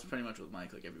I was pretty much with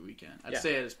Mike like every weekend. I'd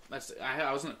say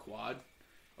I was in a quad.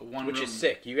 Which is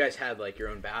sick. You guys had like your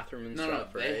own bathroom and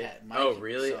stuff, right? They had Mike. Oh,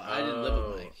 really? So I didn't live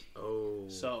with Mike. Oh.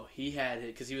 So he had it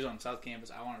because he was on South Campus.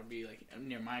 I wanted to be like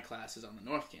near my classes on the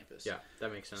North Campus. Yeah,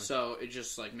 that makes sense. So it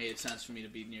just like made sense for me to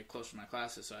be close to my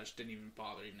classes. So I just didn't even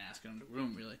bother asking him to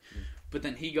room really. But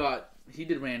then he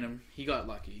did random. He got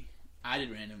lucky. I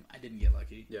did random. I didn't get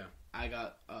lucky. Yeah. I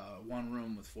got one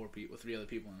room with 3 other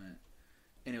people in it,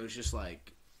 and it was just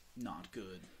like not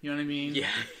good. You know what I mean? Yeah.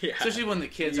 Especially when the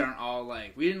kids aren't all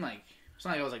like we didn't like. It's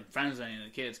not like I was like friends with any of the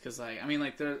kids because like I mean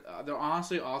like they're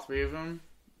honestly all 3 of them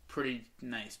pretty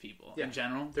nice people in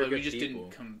general. They're but we just people.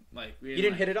 didn't come like you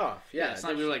didn't hit it off. Yeah, it's not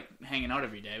like we were like hanging out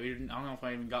every day. I don't know if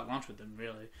I even got lunch with them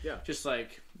really. Yeah, just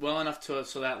like well enough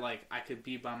so that like I could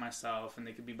be by myself and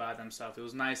they could be by themselves. It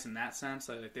was nice in that sense.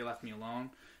 Like they left me alone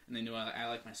and they knew I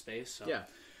like my space. So yeah.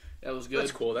 That was good.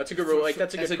 That's cool. That's a good role. Like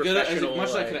that's a good professional. As much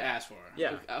as I could have asked for.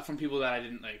 Yeah, from people that I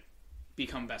didn't like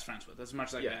become best friends with. As much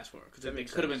as I could ask for because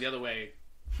it could have been the other way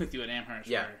with you at Amherst.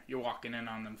 Yeah, where you're walking in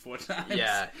on them 4 times.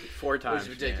 Yeah, 4 times. It's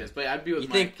ridiculous. But I'd be with. You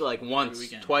Mike think like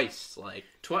once, twice, like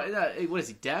twice? What is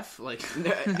he deaf? Like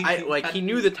he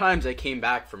knew the times I came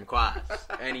back from class,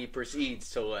 and he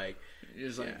proceeds to like. He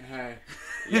was like, "Hey,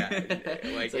 yeah,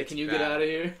 like can you get out of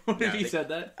here?" What if he said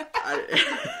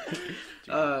that?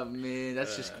 Oh man,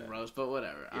 that's just gross. But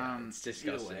whatever. Yeah, it's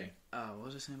disgusting. What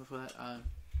was I saying before that?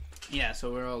 Yeah,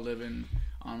 so we're all living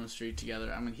on the street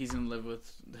together. I mean, he's gonna live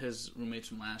with his roommates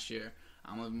from last year.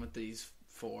 I'm living with these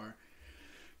 4.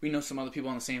 We know some other people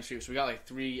on the same street, so we got like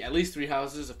at least 3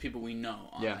 houses of people we know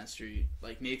on that street.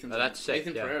 Like Nathan's. That's sick.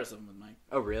 Nathan Pereira's living with Mike.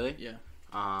 Oh really? Yeah.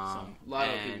 So a lot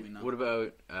of people we know. What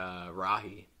about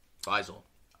Rahi? Faisal?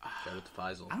 Shout out to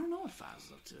Faisal. I don't know what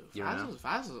Faisal's up to.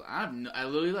 Faisal, I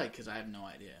literally because I have no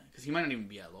idea. Because he might not even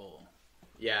be at Lowell.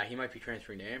 Yeah, he might be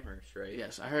transferring to Amherst, right?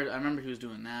 Yes, I remember he was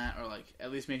doing that, or like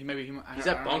at least maybe he's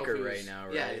at Bunker right now,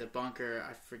 right? Yeah, he's at Bunker.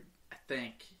 I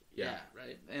think. Yeah,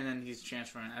 right. And then he's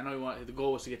transferring. I know the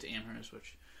goal was to get to Amherst,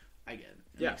 which I get.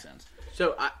 It makes sense.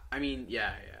 So I mean,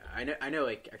 yeah. I know.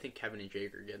 Like I think Kevin and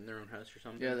Jake are getting their own house or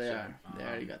something. Yeah, they are. They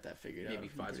already got that figured out. Maybe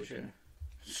Faisal can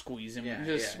squeeze him. Yeah,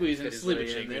 just squeeze him. Sleep with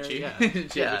Jake, Richie.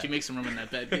 Yeah, Richie, make some room in that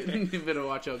bed. You better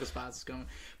watch out because Spots is coming.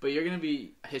 But you're gonna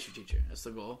be a history teacher. That's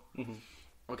the goal. Mm-hmm.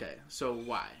 Okay, so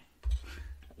why?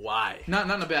 Why? Not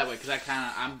in a bad way, because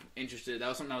I'm interested. That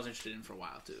was something I was interested in for a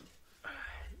while too.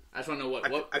 I just want to know what I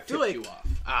feel tipped like you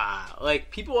off. like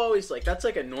people always like that's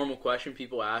like a normal question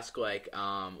people ask like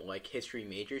history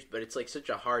majors, but it's like such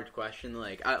a hard question.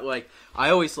 I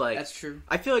always like That's true.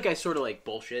 I feel like I sort of like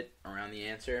bullshit around the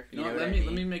answer. You know what let I mean?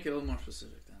 let me make it a little more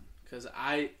specific then, because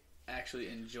I actually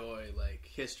enjoy like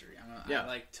history. I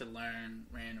like to learn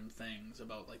random things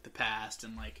about like the past,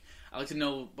 and like I like to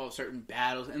know about certain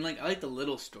battles, and like I like the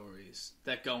little stories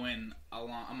that go in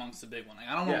along amongst the big one. Like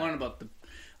I don't want to learn about the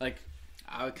like.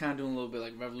 I was kind of doing a little bit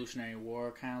like Revolutionary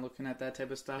War, kind of looking at that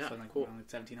type of stuff, and like cool. around like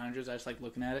 1700s. I just like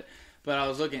looking at it, but I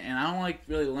was looking, and I don't like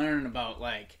really learning about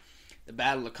like the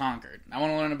Battle of Concord. I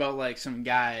want to learn about like some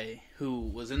guy who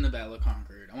was in the Battle of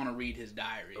Concord. I want to read his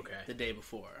diary the day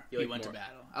before he went to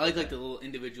battle. I like the little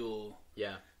individual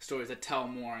stories that tell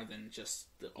more than just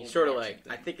the. You sort of thing.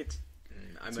 I think it's.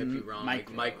 I might be wrong.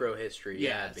 Micro history.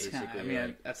 Yeah,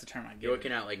 basically. That's the term I give. You're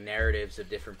looking at like narratives of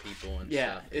different people and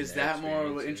stuff. Is that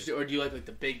more interesting, or do you like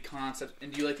the big concept?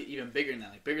 And do you like it even bigger than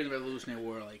that? Like bigger than the Revolutionary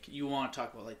War? Like you want to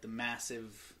talk about like the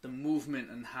movement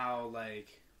and how like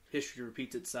history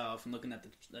repeats itself, and looking at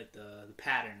the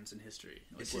patterns in history.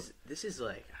 Like, this is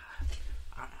like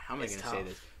how am I going to say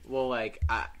this? Well, like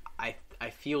I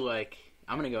feel like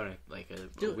I'm going to go in like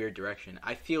a weird direction.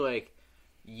 I feel like.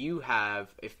 You have,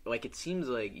 it seems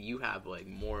like you have like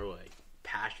more like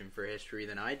passion for history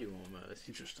than I do almost.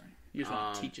 Interesting. You just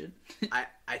want to teach it.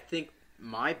 I think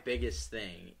my biggest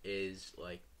thing is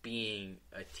like being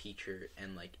a teacher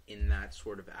and like in that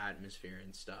sort of atmosphere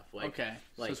and stuff. Like,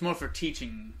 so it's more for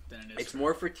teaching than it is. It's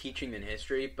more for teaching than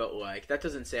history, but like that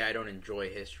doesn't say I don't enjoy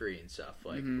history and stuff.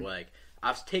 Like like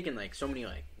I've taken like so many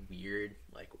like weird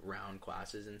like round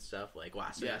classes and stuff. Like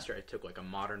last semester I took like a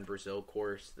modern Brazil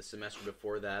course. The semester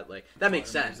before that, like that makes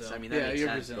sense. Brazil. I mean that makes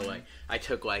sense. Brazilian. But like I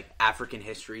took like African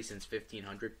history since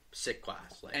 1500. Sick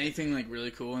class. Like anything like really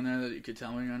cool in there that you could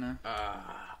tell me right now?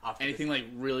 Anything like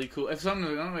really cool? If something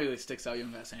I don't really sticks out, you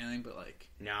don't gotta say anything. But like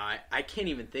no, I can't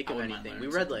even think of anything. We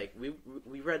read like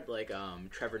we read like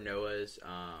Trevor Noah's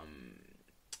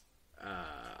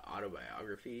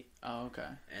autobiography. Oh, okay.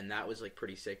 And that was like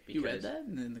pretty sick because you read that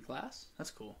in the class. That's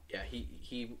cool. Yeah,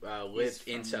 he lived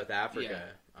in South Africa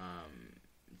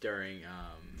during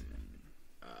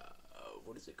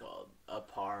what is it called?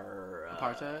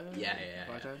 Apartheid. Yeah.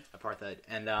 Apartheid.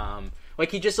 And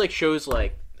like he just like shows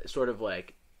like sort of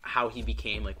like how he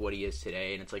became like what he is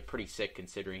today, and it's like pretty sick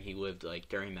considering he lived like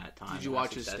during that time. Did you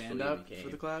watch his stand up for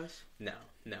the class? No.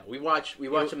 We watched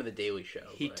some of the Daily Show.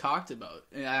 He talked about.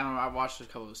 I watched a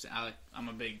couple of. I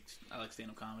like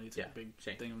stand up comedy. It's a big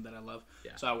thing that I love.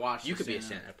 Yeah. So I watched. You could be a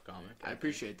stand up comic. I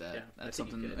appreciate that. Yeah, that's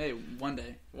something. Hey, one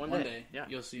day. Yeah.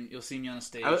 You'll see me on a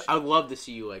stage. I would love to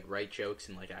see you like write jokes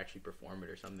and like actually perform it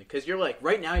or something. Because you're like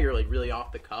right now you're like really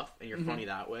off the cuff and you're funny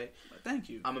that way. Thank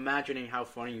you. I'm imagining how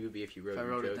funny you would be if you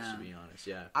wrote jokes. To be honest,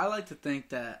 yeah. I like to think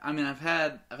that. I mean, I've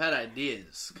had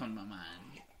ideas come to my mind.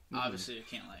 Obviously, I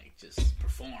can't like just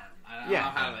perform. I don't know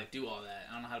how to like do all that.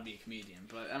 I don't know how to be a comedian.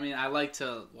 But I mean, I like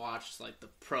to watch like the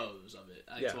pros of it.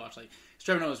 I like to watch like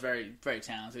Trevor Noah was very very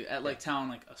talented at like telling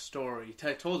like a story. He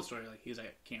told the story like he was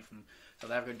like came from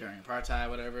South Africa during apartheid,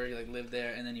 whatever. He like lived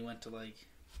there, and then he went to like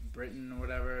Britain or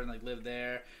whatever, and like lived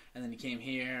there, and then he came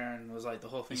here and was like the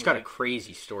whole thing. He's got a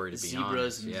crazy story to be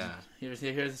honest. And you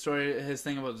hear the story, his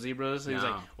thing about zebras. He was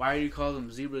like, "Why do you call them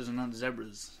zebras and not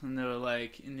zebras?" And they were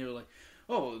like,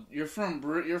 "Oh, you're from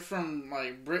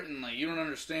like Britain, like you don't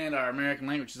understand our American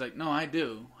language." He's like, "No, I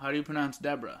do. How do you pronounce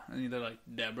Deborah?" And they're like,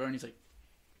 "Deborah," and he's like,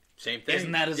 "Same thing.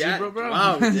 Isn't that a zebra, bro?"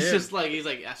 Wow, it's just like he's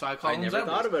like, "So I call them never zebras."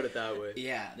 thought about it that way.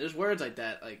 Yeah, there's words like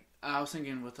that. Like I was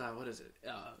thinking with what is it?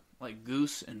 Like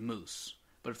goose and moose.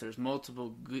 But if there's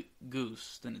multiple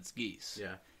goose, then it's geese.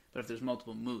 Yeah. But if there's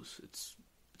multiple moose, it's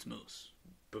moose.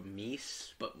 But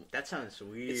meese? But that sounds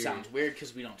weird. It sounds weird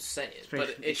because we don't say it.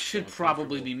 But it should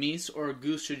probably be meese, or a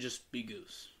goose should just be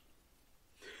goose.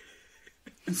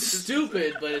 It's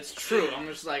stupid, but it's true. I'm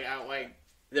just like,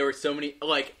 there were so many,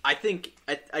 like, I think,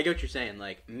 I get what you're saying,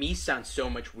 like, meese sounds so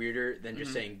much weirder than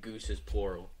just saying goose is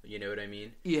plural, you know what I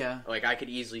mean? Yeah. Like, I could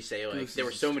easily say, like, there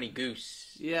were so many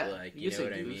goose, like, you know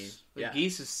what I mean? Like,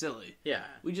 geese is silly. Yeah.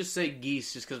 We just say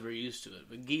geese just because we're used to it,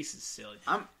 but geese is silly.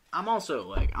 I'm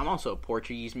also a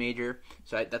Portuguese major,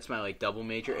 so that's my, like, double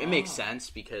major. It makes sense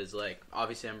because, like,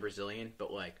 obviously I'm Brazilian,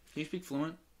 but, like... Can you speak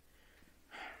fluent?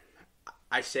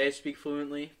 I say I speak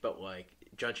fluently, but, like,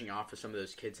 judging off of some of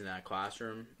those kids in that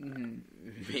classroom,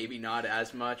 maybe not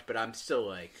as much, but I'm still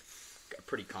like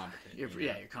pretty competent. You're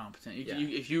competent.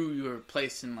 If you were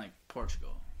placed in like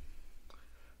Portugal,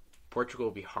 Portugal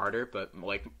will be harder, but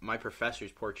like my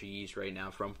professor's Portuguese right now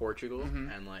from Portugal,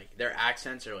 and like their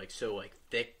accents are like so like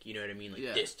thick, you know what I mean? Like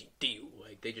this deal,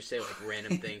 like they just say like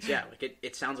random things. Yeah, like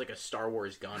it sounds like a Star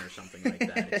Wars gun or something like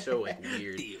that. It's so like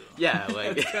weird. Yeah,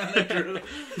 like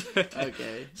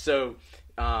okay. So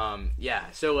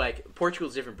so like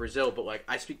Portugal's different, Brazil, but like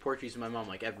I speak Portuguese with my mom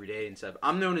like every day and stuff.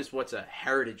 I'm known as what's a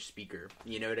heritage speaker,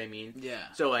 you know what I mean? Yeah.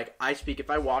 So like I speak, if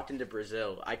I walked into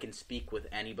Brazil, I can speak with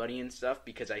anybody and stuff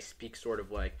because I speak sort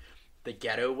of like the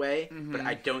ghetto way, but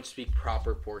I don't speak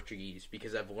proper Portuguese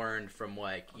because I've learned from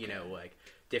like, you know, like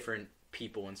different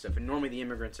people and stuff. And normally the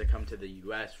immigrants that come to the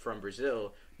US from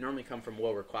Brazil normally come from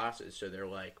lower classes, so they're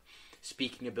like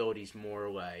speaking abilities more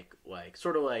like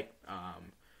sort of like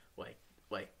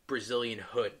Brazilian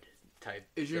hood type.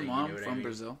 Is your thing, mom you know from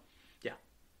Brazil? Yeah.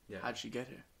 How'd she get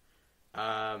here?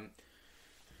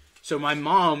 So my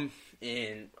mom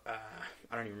in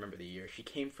I don't even remember the year. She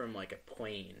came from like a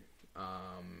plane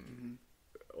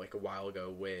like a while ago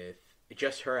with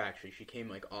just her actually. She came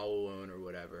like all alone or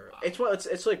whatever. Wow.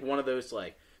 It's like one of those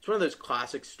like it's one of those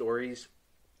classic stories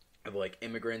of like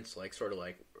immigrants like sort of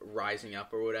like rising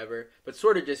up or whatever, but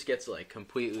sort of just gets like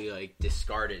completely like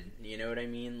discarded, you know what I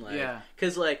mean? Like, yeah,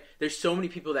 because like there's so many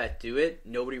people that do it,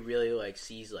 nobody really like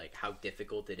sees like how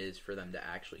difficult it is for them to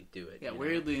actually do it. Yeah,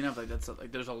 weirdly enough, like that's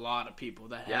like there's a lot of people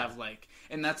that have like,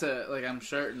 and that's a like I'm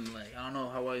certain like I don't know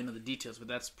how well you know the details, but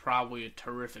that's probably a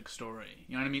terrific story.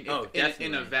 You know what I mean? Definitely.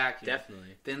 In a vacuum,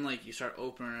 definitely. Then like you start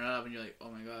opening it up and you're like, oh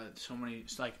my god, so many,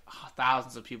 it's like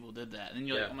thousands of people did that, and then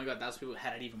you're like, oh my god, thousands of people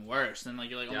had it even worse. And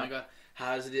like you're like, oh my god.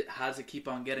 How does it keep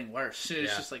on getting worse?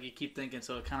 It's just like you keep thinking,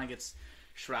 so it kind of gets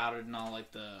shrouded in all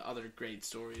like the other great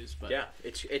stories. But yeah,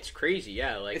 it's crazy.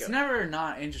 Yeah, like it's never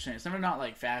not interesting. It's never not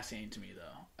like fascinating to me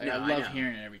though. Like, I love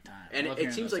hearing it every time. And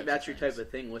it seems like that's your type of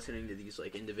thing, listening to these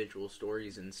like individual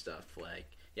stories and stuff.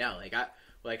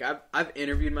 I've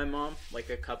interviewed my mom like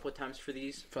a couple of times for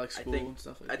these, for like school and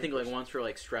stuff. I think like once for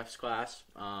like Stref's class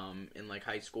in like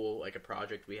high school, like a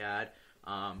project we had,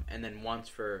 and then once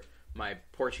for my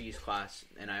Portuguese class,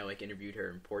 and I like interviewed her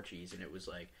in Portuguese, and it was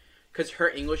like, because her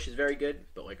English is very good,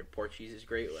 but like her Portuguese is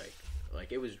great.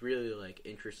 Like it was really like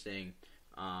interesting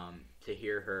to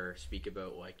hear her speak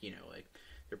about like, you know, like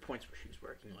there are points where she was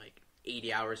working like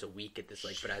 80 hours a week at this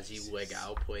like Brazil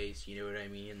legal place, you know what I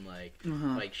mean? Like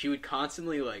like she would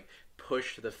constantly like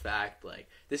push the fact like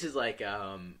this is like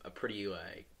a pretty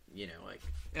like, you know, like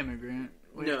immigrant.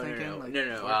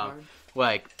 No,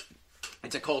 like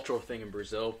it's a cultural thing in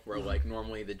Brazil where like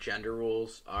normally the gender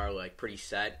roles are like pretty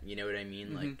set, you know what I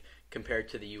mean? Like compared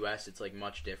to the US, it's like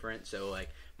much different. So like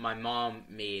my mom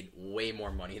made way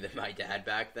more money than my dad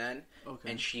back then,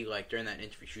 and she like during that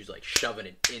interview she was like shoving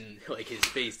it in like his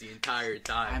face the entire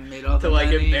time. I made all the to like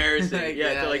money. Embarrass him,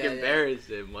 embarrass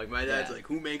him. Like my dad's like,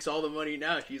 who makes all the money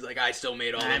now? She's like, I still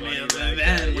made all the money back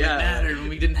then. When it mattered, when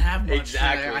we didn't have much.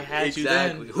 Exactly, I had you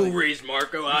then. Who raised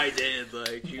Marco? I did.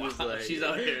 Like she was like, she's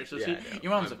out here. So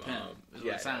your mom's a pimp. Is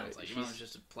what it sounds like. Your mom's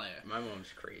just a player. My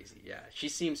mom's crazy. Yeah, she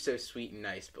seems so sweet and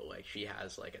nice, but like she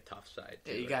has like a tough side.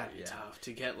 Yeah, you gotta be tough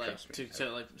to get like to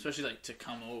like, especially like to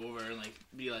come over and like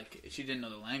be like, she didn't know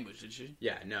the language, did she?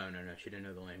 Yeah, no, she didn't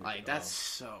know the language. Like that's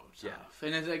so tough.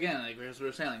 And it's, again, like as we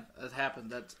were saying, like that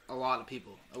happened. That's a lot of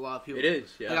people. It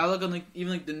is. Yeah. Like, I look on like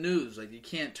even like the news. Like you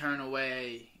can't turn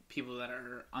away people that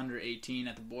are under 18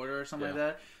 at the border or something like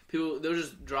that. People, they'll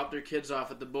just drop their kids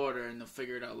off at the border and they'll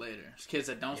figure it out later. There's kids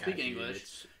that don't speak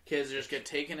English. Kids just get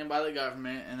taken in by the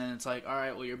government, and then it's like, all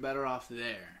right, well, you're better off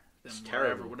there than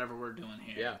whatever we're doing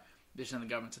here. Yeah. Just in the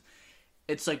government.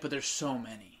 It's like, but there's so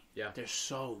many. Yeah. There's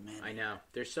so many. I know.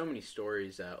 There's so many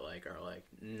stories that like are like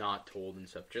not told and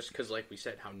stuff. Just because, like we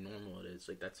said, how normal it is.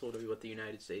 Like that's literally what the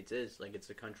United States is. Like it's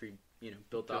a country, you know,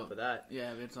 built off of that.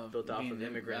 Yeah, it's built off of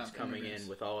immigrants coming in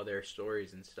with all of their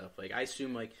stories and stuff. Like I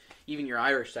assume, like even your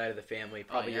Irish side of the family,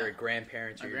 probably your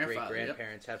grandparents or your great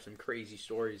grandparents have some crazy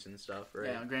stories and stuff,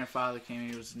 right? Yeah, my grandfather came.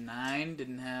 He was 9,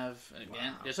 didn't have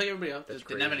just like everybody else.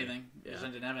 Didn't have anything.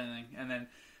 Didn't have anything, and then.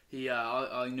 He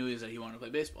all he knew is that he wanted to play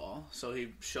baseball, so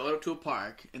he showed up to a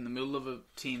park in the middle of a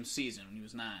team season when he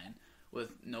was 9, with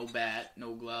no bat,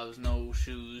 no gloves, no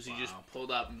shoes. He just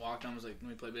pulled up and walked on, and was like, "Let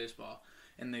me play baseball."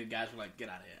 And the guys were like, "Get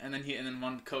out of here!" And then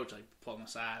one coach like pulled him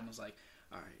aside and was like,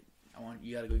 "All right,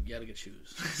 you gotta get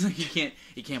shoes.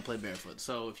 you can't play barefoot.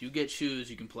 So if you get shoes,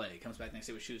 you can play." He comes back next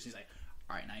day with shoes. He's like,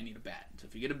 all right, now you need a bat. So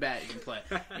if you get a bat, you can play.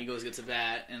 And he goes, gets a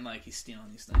bat, and like he's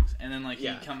stealing these things. And then like he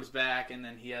comes back, and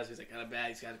then he's like got a bat,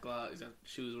 he's got gloves, he's got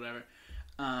shoes, whatever.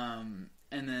 And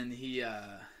then he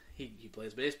he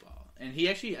plays baseball, and he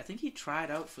actually I think he tried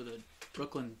out for the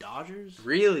Brooklyn Dodgers.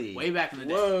 Really? Way back in the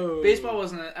day. Whoa. Baseball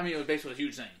wasn't. Baseball was a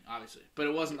huge thing, obviously, but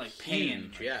it wasn't like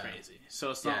paying Huge, crazy.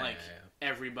 So it's not like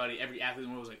everybody, every athlete in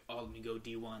the world was like, oh, let me go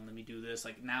D1, let me do this.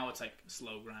 Like now it's like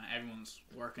slow grind. Everyone's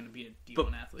working to be a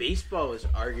D1 athlete. Baseball was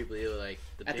arguably like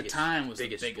at the time was the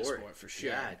biggest sport for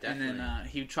sure. Yeah, definitely. And then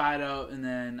he tried out, and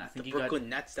then I think the Brooklyn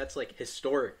Nets. That's like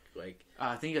historic. Like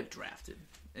I think he got drafted.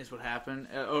 Is what happened,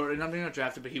 or not being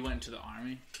drafted, but he went into the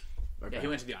army. Okay. Yeah, he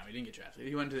went to the army. He didn't get drafted.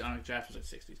 He went to the army. Draft was like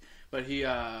 60s, but he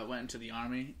went into the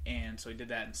army, and so he did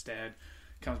that instead.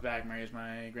 Comes back, marries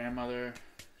my grandmother.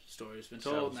 Story's been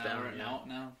told.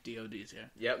 Now DOD's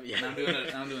here. Yep. Yeah. And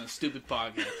I'm doing a stupid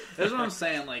podcast. That's what I'm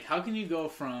saying. Like, how can you go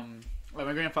from? Like,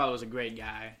 my grandfather was a great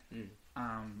guy,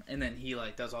 and then he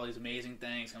like does all these amazing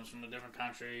things. Comes from a different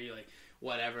country, like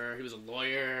whatever. He was a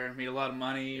lawyer, made a lot of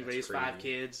money, raised 5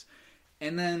 kids.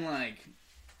 And then, like,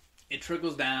 it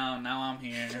trickles down. Now I'm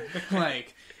here.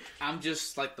 Like, I'm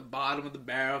just, like, the bottom of the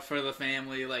barrel for the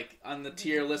family, like, on the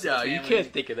tier list of the family. You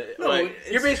can't think of it. No, like,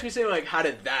 you're basically saying, like, how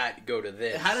did that go to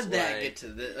this? How did that get to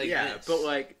this? Like, yeah, this? But,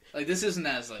 like... Like, this isn't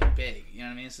as, like, big. You know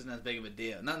what I mean? This isn't as big of a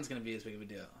deal. Nothing's going to be as big of a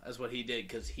deal as what he did,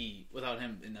 because without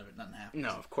him, nothing happens. No,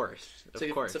 of course. It's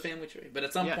a family tree. But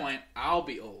at some point, I'll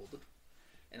be old.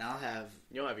 And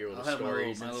you'll have your little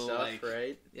stories and stuff, like,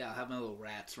 right? Yeah, I'll have my little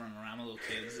rats running around, my little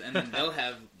kids, and then they'll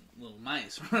have little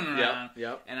mice running around.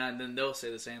 Yep. And then they'll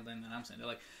say the same thing that I'm saying. They're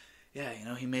like, yeah,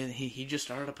 he just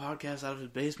started a podcast out of his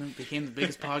basement, became the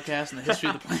biggest podcast in the history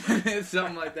of the planet,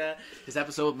 something like that. His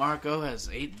episode with Marco has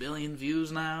 8 billion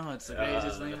views now. It's the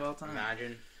craziest thing of all time.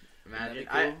 Imagine.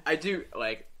 Cool? I do,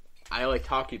 like... I like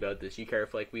talking about this. You care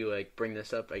if like we like bring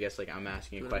this up? I guess like I'm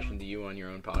asking a question to you on your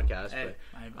own podcast. Hey,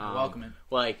 but I'm welcoming.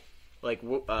 Where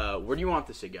do you want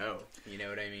this to go? You know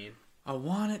what I mean? I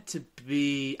want it to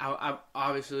be.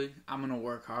 Obviously, I'm gonna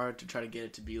work hard to try to get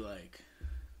it to be like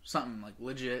something like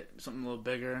legit, something a little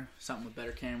bigger, something with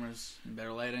better cameras and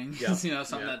better lighting. Yeah.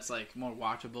 Something that's like more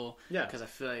watchable. Yeah. Because I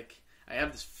feel like I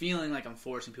have this feeling like I'm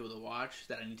forcing people to watch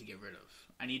that I need to get rid of.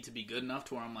 I need to be good enough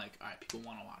to where I'm like, all right, people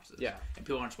want to watch this. Yeah. And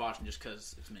people aren't watching just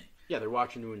because it's me. Yeah, they're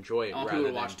watching to enjoy it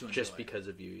rather than just because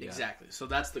of you. Yeah. Exactly. So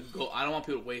that's the goal. I don't want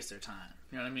people to waste their time.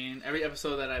 You know what I mean? Every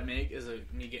episode that I make is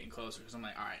me getting closer because I'm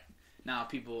like, all right, now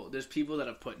there's people that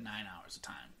have put 9 hours of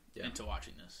time into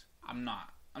watching this. I'm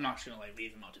not just going to like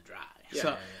leave them out to dry. Yeah,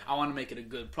 so I want to make it a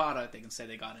good product they can say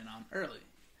they got in on early.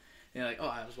 You're like, oh,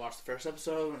 I just watched the first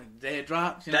episode when the day it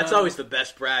dropped. That's always the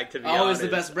best brag, to be honest. Always the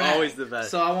best brag. Always the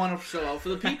best. So I want to show out for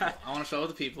the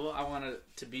people. I I want it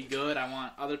to be good. I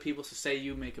want other people to say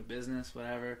you make a business,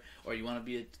 whatever, or you want to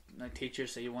be a teacher,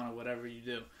 say you want to whatever you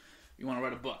do. You want to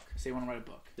write a book. Say you want to write a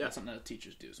book. Yeah. That's something that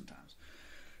teachers do sometimes.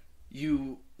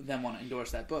 You then want to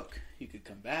endorse that book. You could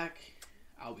come back.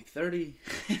 I'll be 30,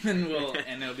 and then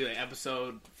and it'll be like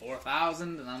episode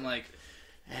 4,000, and I'm like,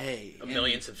 hey, 1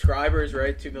 million subscribers,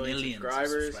 right? 2 million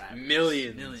subscribers.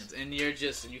 Millions. And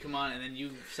you come on, and then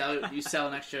you sell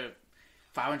an extra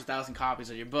 500,000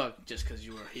 copies of your book just because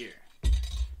you were here.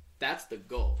 That's the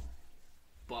goal.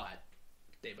 But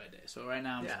day by day. So right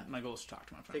now, my goal is to talk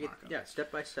to my friend Marco. Yeah,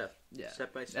 step by step. Yeah,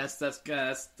 step by step.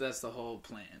 That's the whole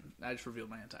plan. I just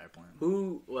revealed my entire plan.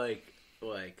 Who like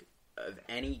of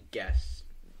any guests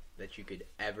that you could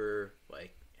ever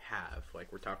like have?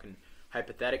 Like we're talking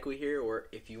hypothetically here, or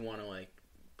if you want to like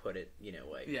put it,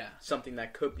 something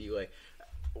that could be like.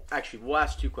 Actually, we'll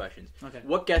ask 2 questions. Okay.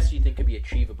 What guests do you think could be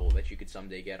achievable that you could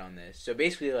someday get on this? So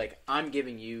basically, like I'm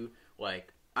giving you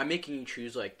I'm making you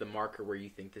choose like the marker where you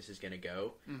think this is gonna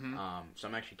go. Mm-hmm. So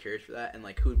I'm actually curious for that. And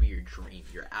like, who would be your dream,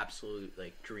 your absolute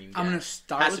like dream guest? I'm gonna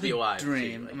start with the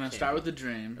dream. I'm gonna start with the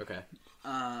dream. Okay.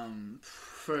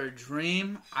 For a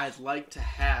dream, I'd like to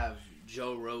have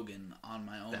Joe Rogan on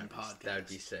my own podcast. That would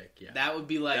be sick, yeah. That would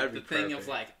be like the thing of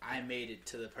like, I made it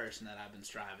to the person that I've been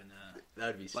striving to. That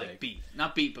would be sick. Like beat.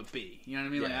 Not beat, but be. You know what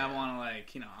I mean? Yeah, like I want to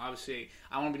like, obviously,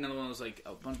 I want to be another one of those like,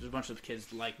 a bunch of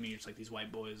kids like me. It's like these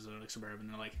white boys that are like suburban.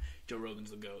 They're like, Joe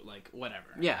Rogan's the GOAT. Like, whatever.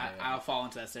 Yeah. I'll fall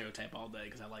into that stereotype all day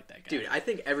because I like that guy. Dude, I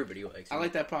think everybody likes him. I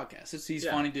like that podcast. He's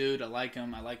funny dude. I like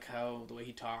him. I like the way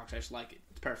he talks. I just like it.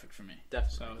 It's perfect for me.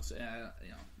 Definitely. So it's,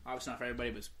 obviously not for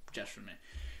everybody, but it's just for me.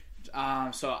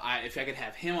 So if I could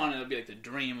have him on, it would be like the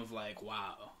dream of like,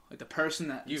 wow, like the person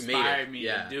that inspired me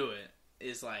to do it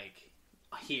is like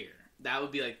here. That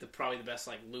would be like probably the best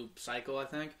like loop cycle, I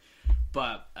think.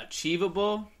 But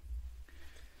achievable,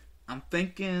 I'm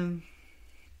thinking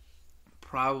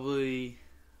probably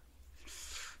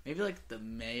maybe like the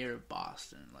mayor of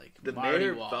Boston, like the Marty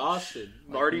mayor Walsh. of Boston,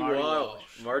 like Marty Walsh.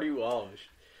 Marty Walsh.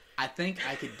 I think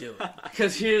I could do it.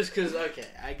 Because okay,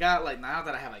 I got like now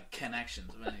that I have like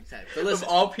connections of any type. But listen,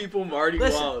 of all people, Marty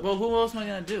Walsh. Well, who else am I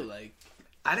gonna do? Like,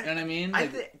 I don't, you know what I mean?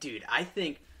 Like, I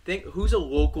think who's a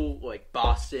local like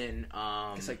Boston.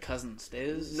 It's like Cousin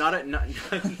Stiz. Not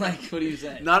like what are you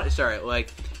saying?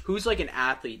 Like who's like an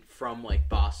athlete from like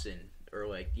Boston. Or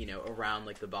like around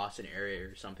like the Boston area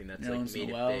or something that's like made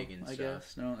it big and I stuff.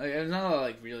 Guess no, there's not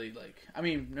like really like. I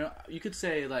mean, no, you could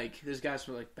say like there's guys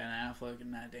for like Ben Affleck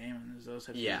and Matt Damon. There's those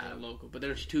types of people that are local, but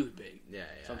they're too big. Yeah.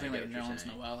 Something like Nerlens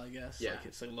Noel, I guess. Yeah, like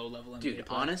it's like low level. Dude,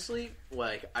 honestly,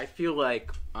 like I feel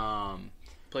like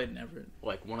played in Everett.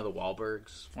 Like one of the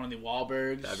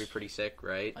Wahlbergs. That'd be pretty sick,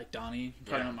 right? Like Donnie,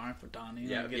 probably not Mark, but Donnie.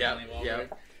 Yeah.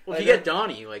 Well, if you get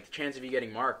Donnie, like the chance of you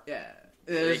getting Mark. Yeah.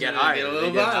 They get higher.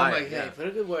 I'm like, hey, put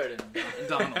a good word in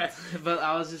Donald. But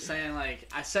I was just saying, like,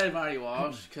 I said Marty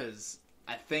Walsh because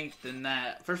I think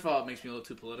that first of all, it makes me a little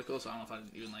too political, so I don't know if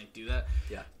I'd even like do that.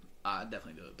 Yeah, I'd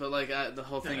definitely do it. But like, the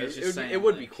whole thing is just saying it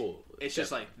would like, be cool. It's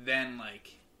just like then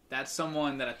like that's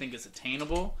someone that I think is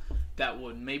attainable that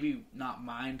would maybe not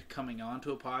mind coming on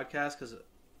to a podcast because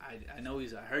I know I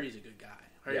heard he's a good guy.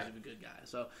 He's a good guy,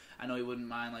 so I know he wouldn't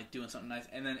mind like doing something nice.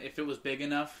 And then if it was big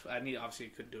enough, obviously he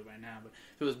couldn't do it right now, but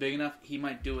if it was big enough, he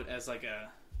might do it as like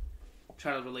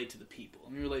try to relate to the people.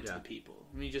 Let me relate to the people.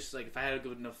 Let me just like if I had a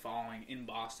good enough following in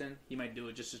Boston, he might do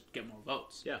it just to get more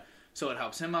votes. Yeah. So it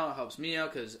helps him out, it helps me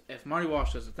out because if Marty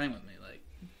Walsh does a thing with me, like.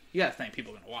 You gotta think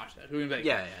people are gonna watch that. Who are gonna be like,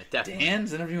 yeah, definitely.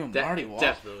 Dan's interviewing Marty Walsh.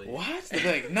 Definitely. What?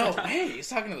 They're like, no way. He's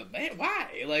talking to the man.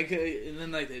 Why? Like, and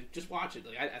then like they just watch it.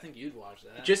 Like, I think you'd watch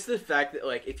that. Just the fact that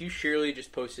like if you surely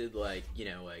just posted like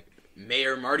like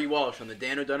Mayor Marty Walsh on the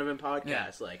Dan O'Donovan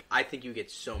podcast, like I think you get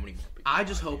so many more people. I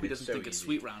just hope he doesn't think it's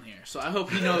sweet round here. So I hope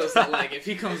he knows that like if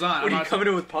he comes on, what, are you coming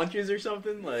in with punches or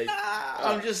something? Like,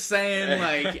 I'm just saying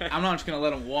like I'm not just gonna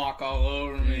let him walk all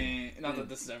over me. Not that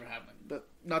this is ever happening. But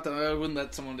not that I wouldn't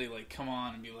let someone like come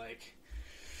on and be like,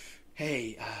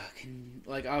 "Hey, can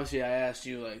like obviously I asked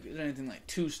you like is there anything like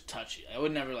too touchy?" I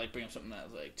would never like bring up something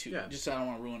that was like too. Yeah. Just I don't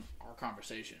want to ruin our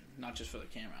conversation, not just for the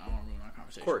camera. I don't want to ruin our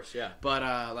conversation. Of course, yeah. But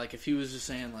like if he was just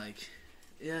saying like,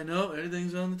 "Yeah, no,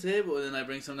 everything's on the table," and then I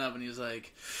bring something up and he was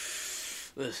like,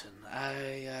 "Listen,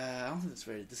 I don't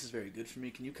think this is very good for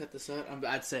me. Can you cut this out?"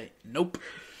 I'd say, "Nope."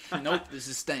 Nope, this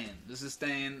is staying,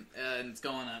 and it's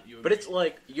going up. But it's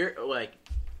like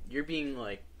you're being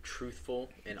like truthful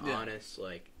and honest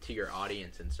like to your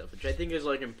audience and stuff, which I think is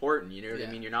like important. You know what I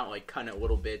mean? You're not like cutting out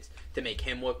little bits to make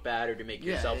him look bad or to make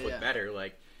yourself look better.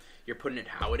 Like you're putting it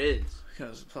how it is.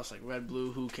 Because plus, like red,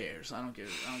 blue, who cares? I don't give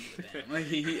a damn. Like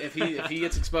if he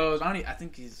gets exposed, I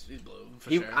think he's blue.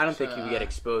 Sure. I don't think he would get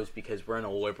exposed because we're in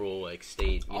a liberal like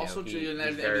state. You also, know, and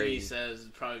everything he says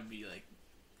would probably be like.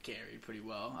 Carried pretty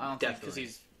well. I don't think because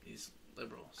he's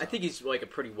liberal. So. I think he's like a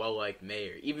pretty well liked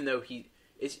mayor, even though he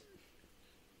is.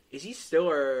 Is he still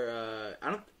or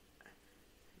I don't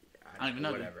even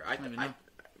know. Whatever.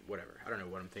 Whatever. I don't know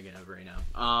what I'm thinking of right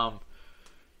now.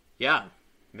 Yeah,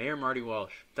 Mayor Marty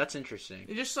Walsh. That's interesting.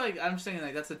 It's just like I'm saying,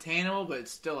 like that's attainable, but it's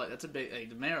still like that's a big. Like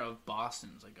the mayor of Boston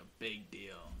is like a big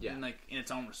deal. Yeah. And like in its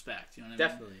own respect, you know what I mean?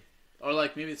 Definitely. Or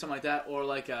like maybe something like that, or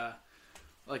like a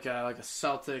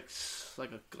Celtics,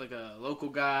 like a local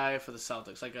guy for the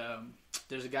Celtics. Like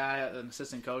there's a guy, an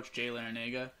assistant coach, Jay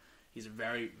Larinaga. He's a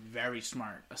very, very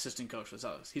smart assistant coach for the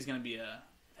Celtics. He's going to be a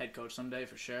head coach someday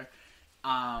for sure.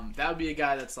 That would be a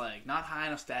guy that's like not high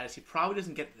enough status. He probably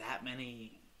doesn't get that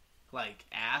many like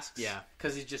asks. Yeah,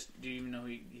 because he's just. Do you even know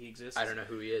he exists? I don't know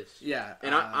who he is. Yeah,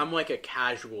 and I'm like a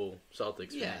casual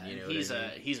Celtics fan. You know, he's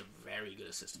a very good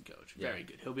assistant coach. Very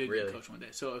good. He'll be a good coach one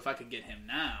day. So if I could get him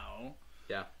now.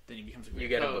 Yeah. Then he becomes a great coach.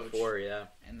 You get him before,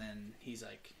 and then he's been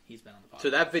on the podcast. So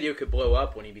that video could blow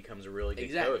up when he becomes a really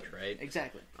good coach, right?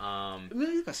 Exactly.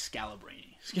 Maybe like a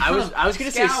Scalabrine. I was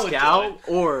gonna say Scal,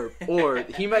 or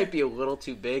he might be a little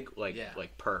too big, like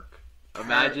Perk.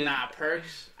 Imagine.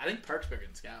 Perks. I think Perk's bigger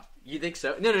than Scal. You think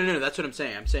so? No. That's what I'm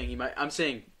saying. I'm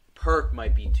saying Perk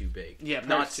might be too big. Yeah, Perk's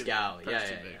not too Scal. Big. Perk's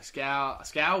too big.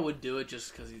 Scal would do it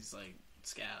just because he's like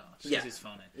Scal. Just because he's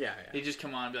funny. Yeah. He'd just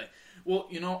come on and be like, well,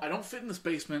 I don't fit in this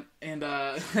basement, and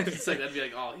it's like that'd be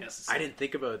like all he has to say. I didn't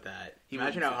think about that.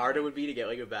 Imagine how hard it would be to get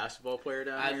like a basketball player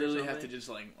down. I literally have to just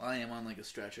like I am on like a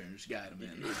stretcher and just guide him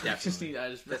in. Definitely.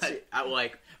 I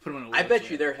put him in a wheelchair. I bet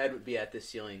you their head would be at the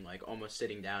ceiling, like almost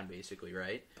sitting down, basically,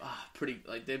 right? Pretty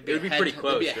like it would be pretty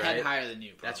close. They'd be a head higher than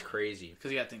you. Probably. That's crazy.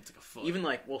 Because you got to think it's like a foot. Even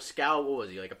like Scal, what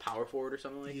was he like a power forward or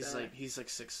something like that? He's like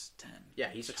 6'10". Yeah,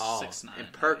 he's tall. 6'9".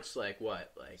 And Perk's like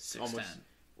what? Like 6'10". Almost.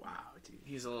 Wow, dude.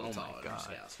 He's a little taller than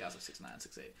Scal. Scal's like 6'9",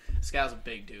 6'8". Scal's a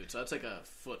big dude, so that's like a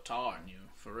foot taller than you,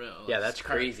 for real. Yeah, that's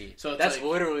crazy. So that's like,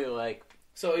 literally like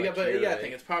So you Like got, but here, yeah, I right?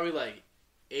 think it's probably like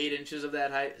 8 inches of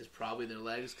that height is probably their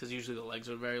legs, because usually the legs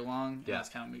are very long. Yeah. And that's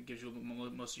kind of gives you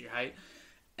most of your height.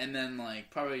 And then like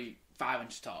probably 5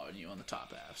 inches taller than you on the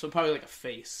top half. So probably like a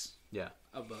face. Yeah.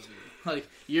 Above you, like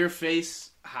your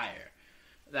face higher.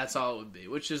 That's all it would be,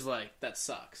 which is like that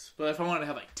sucks. But if I wanted to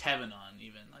have like Tevin on,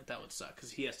 even like that would suck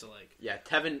because he has to like. Yeah,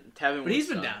 Tevin. But he's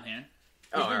been down here.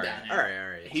 He's been down here. All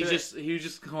right. He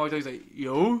just come over. He's like,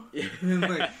 yo, and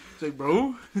like, he's like,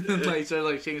 bro, and like started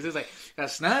like shaking his head, like, got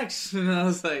snacks, and I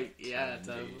was like, yeah,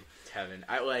 Tevin.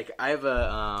 I have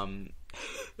a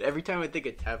every time I think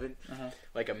of Tevin,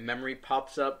 like a memory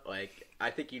pops up. Like I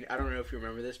don't know if you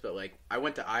remember this, but like I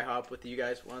went to IHOP with you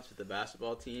guys once with the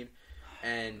basketball team,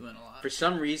 and for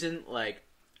some reason, like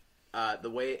the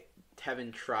way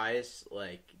Tevin tries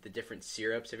like the different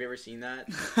syrups. Have you ever seen that?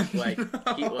 Like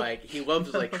he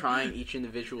loves like trying each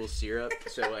individual syrup.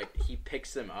 So like he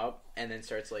picks them up and then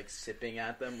starts like sipping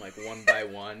at them like one by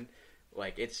one.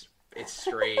 Like it's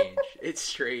strange. It's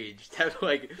strange.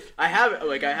 I have a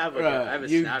Snapchat.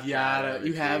 You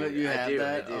have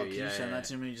that. I do. Can you send that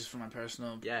to me just for my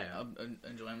personal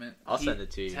enjoyment? I'll send it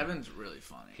to you. Tevin's really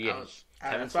funny.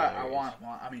 Tevin's I want him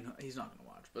on. I mean, he's not gonna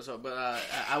watch, but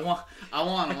I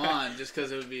want him on just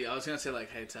because it would be. I was gonna say like,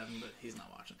 hey Tevin, but he's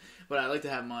not watching. But I like to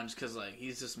have him on just because like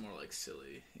he's just more like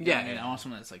silly. I want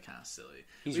someone that's like kind of silly.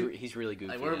 He's really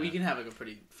goofy. Like we can have like a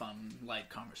pretty fun, light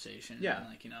conversation. Yeah. And,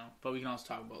 like but we can also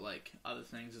talk about like other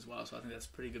things as well. So I think that's a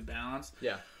pretty good balance.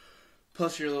 Yeah.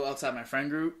 Plus, you're a little outside my friend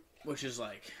group, which is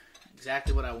like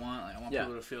exactly what I want. Like I want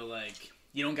people to feel like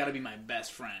you don't got to be my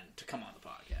best friend to come on the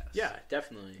podcast. Yeah,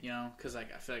 definitely. Because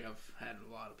like I feel like I've had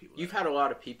a lot of people. You've had a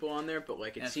lot of people on there, but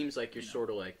like it seems like you're sort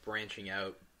of like branching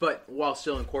out, but while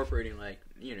still incorporating like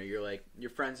you're like your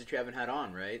friends that you haven't had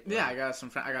on, right? Like, yeah, I got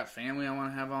I got family I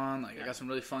want to have on. Like I got some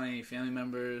really funny family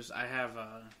members. I have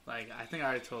like I think I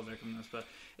already told Vikram this, but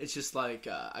it's just like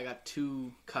I got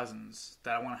 2 cousins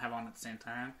that I want to have on at the same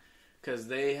time. Because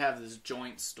they have this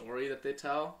joint story that they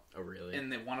tell. Oh, really?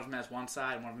 And one of them has one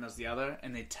side and one of them has the other.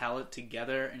 And they tell it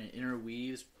together and it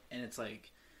interweaves. And it's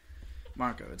like,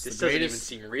 Marco, it's this the greatest.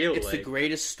 Doesn't even seem real. It's the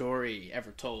greatest story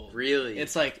ever told. Really?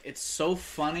 It's like, it's so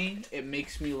funny. It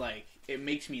makes me like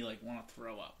want to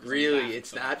throw up. Really?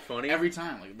 It's that funny? Every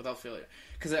time, like without failure.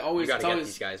 Because I always. You gotta get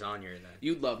these guys on here then.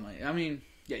 You'd love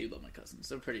you'd love my cousins.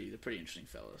 They're pretty interesting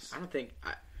fellas. I don't think.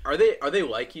 Are they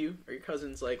like you? Are your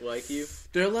cousins like you?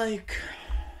 They're like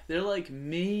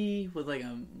me with like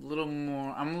a little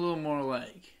more. I'm a little more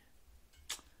like.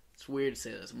 It's weird to say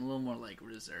this. I'm a little more like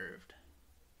reserved.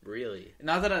 Really?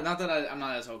 Not that I'm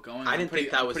not as outgoing. I didn't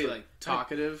think that was pretty like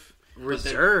talkative.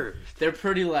 Reserved. They're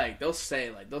pretty like they'll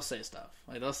say stuff.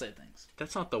 Like they'll say things.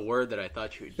 That's not the word that I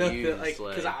thought you would use.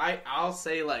 Because I'll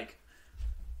say like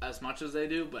as much as they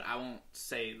do, but I won't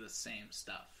say the same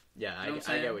stuff. Yeah, I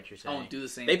get what you're saying. I won't do the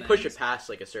same. They things. Push it past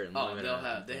like a certain limit.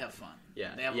 They have fun.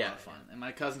 Yeah, they have a lot of fun. And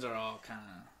my cousins are all kind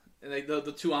of like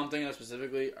the 2 I'm thinking of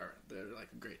specifically they're like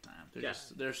a great time.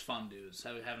 They're fun dudes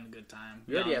having a good time.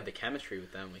 You already have the chemistry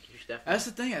with them. Like you should definitely. That's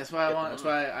the thing. That's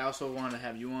why I also wanted to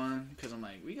have you on because I'm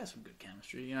like we got some good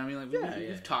chemistry. You know what I mean? Like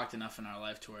we've talked enough in our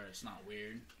life to where it's not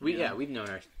weird. We've known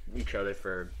each other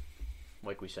for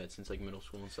like we said since like middle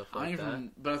school and stuff like that.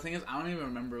 But the thing is, I don't even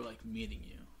remember like meeting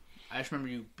you. I just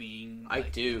remember you being. Like, I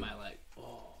do. In my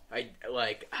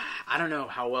like, I don't know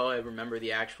how well I remember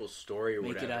the actual story or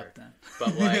whatever. Make it up then.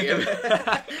 But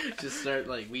like, just start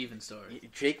like weaving stories.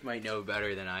 Jake might know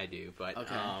better than I do, but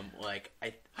like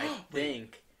I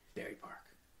think Berry Park.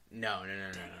 No.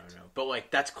 But like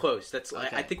that's close. That's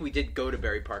I think we did go to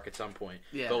Berry Park at some point.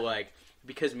 Yeah. But like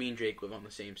because me and Jake live on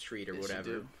the same street or whatever.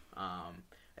 You do.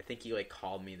 I think he like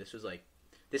called me. This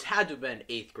had to have been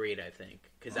 8th grade, I think,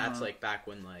 because that's like back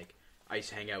when like. I used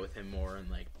to hang out with him more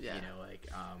and like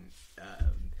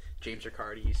James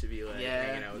Riccardi used to be like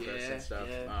hanging out with us and stuff.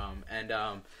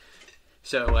 Yeah.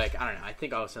 So like I don't know. I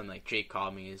think all of a sudden like Jake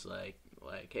called me. He's like,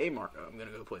 hey Marco, I'm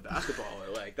gonna go play basketball.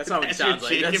 Or like that's not what it sounds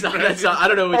like. That's not. I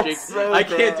don't know what Jake. I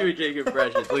can't do a Jake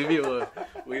impressions. Leave me alone.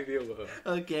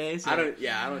 Okay. So. I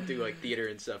don't do like theater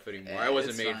and stuff anymore. I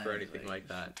wasn't made for anything like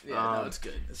that. Yeah, no, it's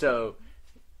good. So.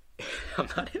 I'm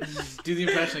not. Do the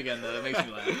impression again though. That makes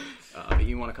me laugh.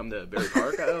 You want to come to Berry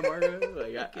Park, Margo?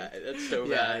 Like, that's so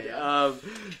bad. Yeah.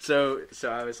 So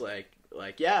I was like,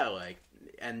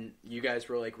 and you guys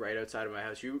were like right outside of my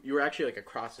house. You were actually like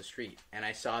across the street, and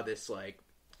I saw this like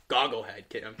gogglehead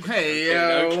kid. I'm kidding.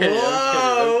 I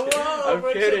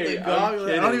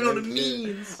don't even know what it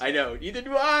means. I know. Neither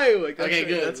do I. Like,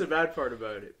 good. That's the bad part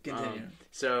about it. Continue.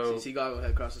 So you see gogglehead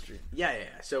across the street. Yeah.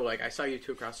 So like I saw you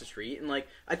 2 across the street, and like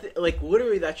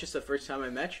literally that's just the first time I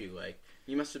met you. Like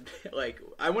You must have like.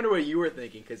 I wonder what you were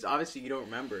thinking because obviously you don't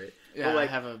remember it. Yeah, but, like,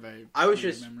 I have a very. I was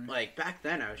just memory. like back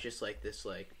then. I was just like this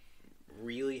like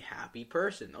really happy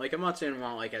person. Like I'm not saying I'm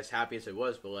not like as happy as I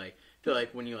was, but like I feel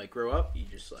like when you like grow up, you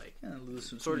just like lose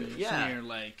some sort of some yeah. of your,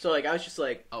 like So like I was just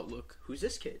like, outlook. who's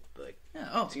this kid? Like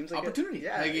seems like opportunity.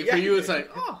 Yeah, like, yeah. For you, it's like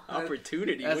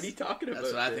opportunity. What are you talking about?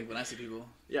 That's what I think when I see people.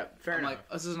 Yeah, fair I'm enough. like,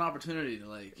 this is an opportunity to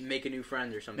like make a new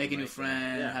friend or something. Make a new like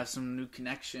friend, that. have some new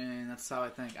connection. That's how I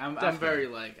think. I'm very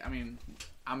like. I mean,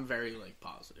 I'm very like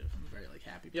positive. I'm a very like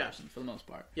happy person for the most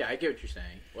part. Yeah, I get what you're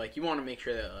saying. Like you want to make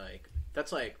sure that like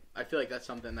that's like I feel like that's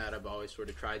something that I've always sort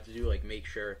of tried to do. Like make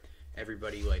sure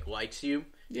everybody like likes you.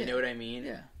 You know what I mean?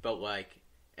 Yeah. But like,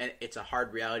 and it's a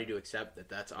hard reality to accept that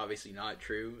that's obviously not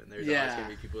true. And there's always gonna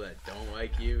be people that don't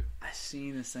like you. I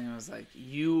seen this thing. I was like,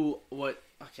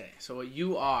 Okay, so what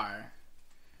you are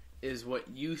is what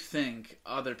you think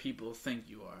other people think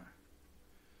you are.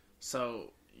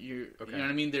 So you know what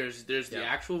I mean? There's the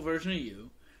actual version of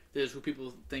you. There's who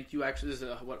people think you actually.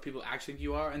 There's what people actually think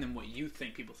you are, and then what you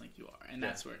think people think you are, and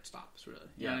that's where it stops. Really,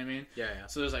 you know what I mean? Yeah.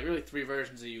 So there's like really three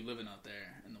versions of you living out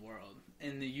there in the world,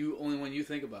 and the only one you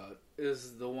think about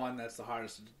is the one that's the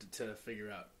hardest to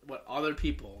figure out. What other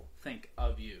people think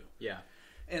of you. Yeah.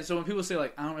 And so when people say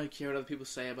like, I don't really care what other people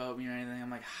say about me or anything,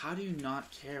 I'm like, how do you not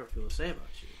care what people say about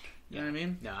you? You know what I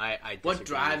mean? No, I what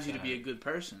drives you to be a good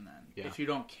person then? Yeah. If you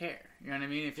don't care, you know what I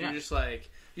mean? If you're just like,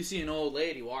 you see an old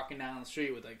lady walking down the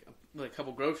street with like a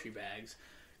couple grocery bags,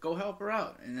 go help her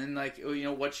out, and then like you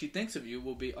know what she thinks of you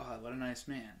will be, oh, what a nice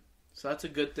man. So that's a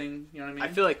good thing, you know what I mean? I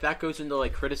feel like that goes into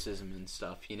like criticism and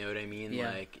stuff. You know what I mean?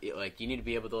 Yeah. Like you need to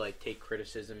be able to like take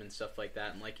criticism and stuff like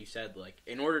that. And like you said, like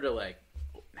in order to like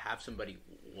have somebody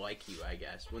like you, I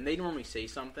guess when they normally say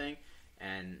something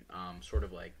and sort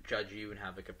of like judge you and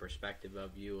have like a perspective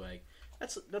of you, like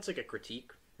that's like a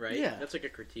critique, right? Yeah, that's like a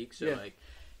critique. So like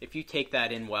if you take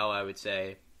that in well, I would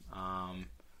say,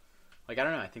 like I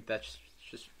don't know, I think that's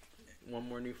just one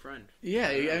more new friend. Yeah,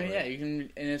 I mean, you can.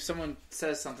 And if someone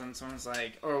says something, someone's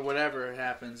like, or whatever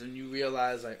happens, and you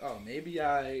realize like, oh, maybe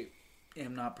I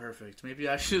am not perfect. Maybe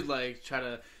I should like try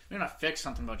to maybe not fix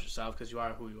something about yourself because you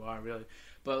are who you are, really.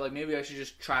 But like maybe I should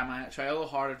just try a little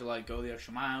harder to like go the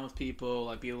extra mile with people,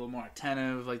 like be a little more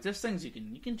attentive. Like there's things you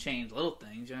can change, little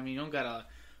things. You know what I mean? You don't gotta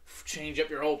change up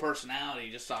your whole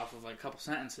personality just off of like a couple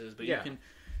sentences, but you can.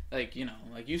 Like, you know,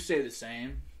 like you stay the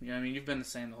same. You know what I mean? You've been the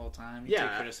same the whole time. You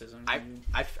take criticism. I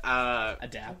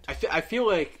adapt. I feel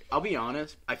like, I'll be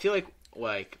honest, I feel like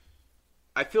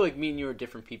me and you are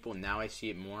different people, and now I see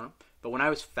it more. But when I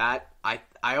was fat, I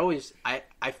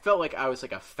felt like I was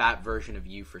like a fat version of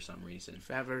you for some reason.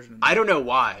 Fat version of me. I don't know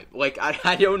why. Like,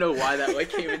 I don't know why that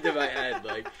like came into my head.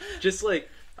 Like, just like,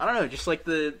 I don't know, just like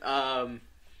the,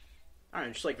 I don't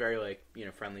know, just like very like, you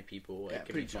know, friendly people, like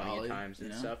can be funny at times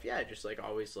and stuff. Yeah, just like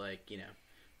always like, you know,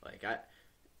 like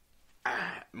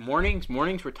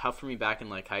mornings were tough for me back in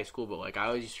like high school, but like I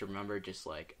always used to remember just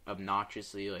like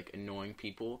obnoxiously like annoying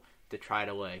people to try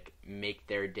to like make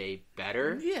their day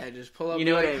better. Yeah, just pull up. You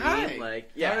know what like, I mean?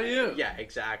 Like, yeah, how are you? Yeah,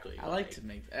 exactly. I like to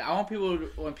make. I want people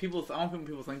when people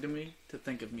think of me to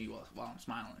think of me while I'm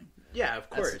smiling. Yeah, of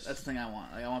course. That's the thing I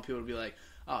want. Like I want people to be like,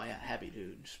 oh yeah, happy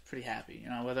dude, just pretty happy. You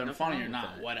know, whether I'm funny or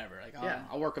not, whatever. Like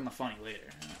I'll work on the funny later.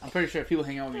 I'm pretty sure if people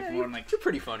hang out with me for more than like you're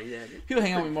pretty funny, yeah. People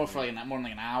hang out with me more for like more than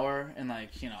like an hour and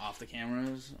like, you know, off the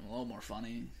cameras, I'm a little more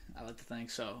funny. I like to think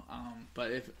so.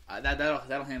 But if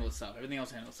that'll handle itself. Everything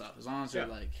else handles itself. As long as you're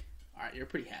like, all right, you're a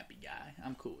pretty happy guy.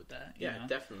 I'm cool with that. You know?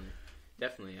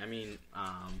 Definitely. I mean,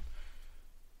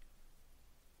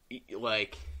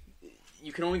 like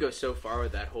you can only go so far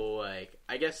with that whole like.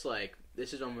 I guess like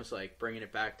this is almost like bringing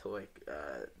it back to like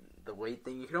the weight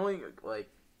thing. You can only like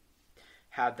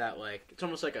have that like it's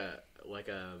almost like a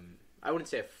I wouldn't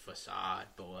say a facade,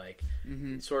 but like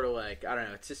it's sort of like I don't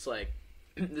know. It's just like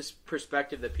this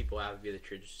perspective that people have of you that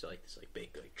you're just like this like big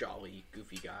like jolly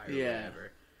goofy guy or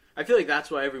whatever. I feel like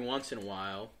that's why every once in a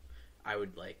while I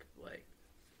would like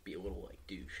be a little like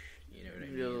douche. You know what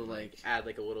I mean? Like add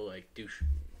like a little like douche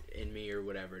in me or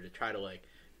whatever to try to like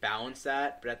balance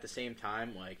that, but at the same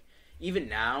time like even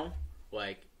now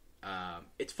like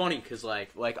it's funny because like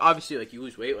obviously like you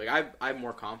lose weight, like I have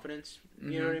more confidence,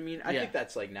 you know what I mean? I think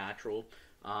that's like natural,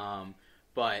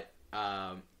 but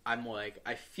I'm like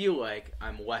I feel like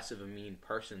I'm less of a mean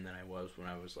person than I was when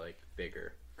I was like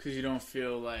bigger, because you don't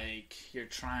feel like you're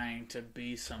trying to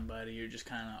be somebody. You just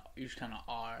kind of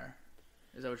are.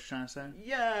 Is that what you're trying to say?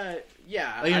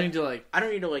 Yeah. Like, I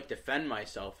don't need to like defend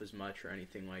myself as much or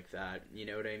anything like that. You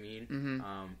know what I mean?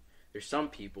 There's some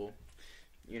people,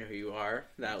 you know who you are,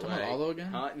 that like Aldo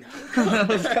again? No. I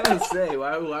was gonna say,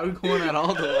 why are we going at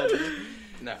Aldo?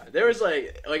 No, there was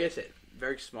like I said,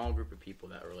 very small group of people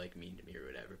that were like mean to me or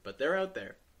whatever, but they're out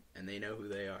there and they know who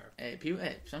they are. Hey,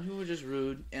 some people are just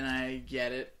rude, and I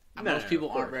get it. No, Most people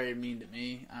of aren't course. very mean to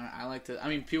me. I like to. I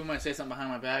mean, people might say something behind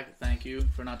my back. Thank you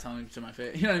for not telling me to my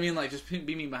face. You know what I mean? Like, just be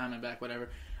mean behind my back, whatever.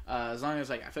 As long as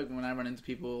like I feel like when I run into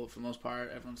people, for the most part,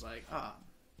 everyone's like, "Oh,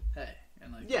 hey,"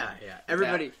 and like, Yeah.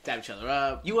 Everybody dab each other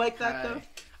up. You like that Hi. though?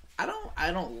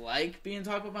 I don't like being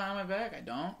talked about behind my back. I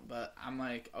don't. But I'm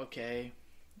like, okay,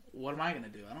 what am I gonna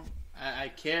do? I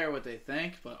care what they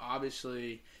think, but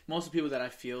obviously, most of the people that I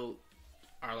feel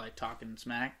are like talking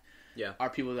smack. Yeah. Are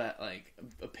people that like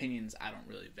opinions I don't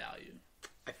really value.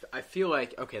 I feel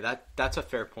like okay, that's a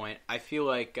fair point. I feel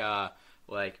like I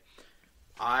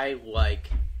like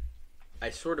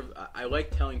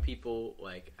telling people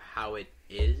like how it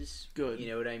is. Good. You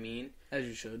know what I mean? As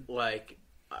you should. Like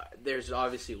there's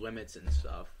obviously limits and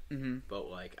stuff, Mm-hmm. but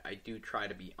like I do try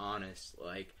to be honest.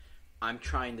 Like I'm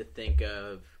trying to think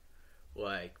of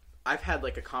like I've had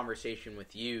like a conversation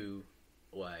with you.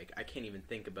 Like I can't even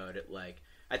think about it. Like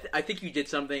I think you did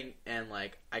something and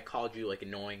like I called you like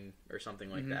annoying or something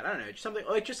like that. I don't know, just something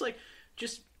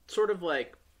just sort of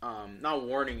like not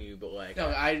warning you, but like No,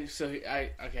 I know what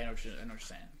you're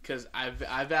saying because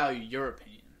I value your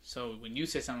opinion. So when you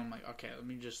say something, I'm like, okay, let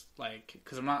me just like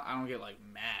because I don't get like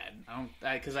mad.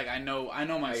 Because like I know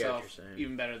myself what you're saying.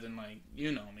 even better than like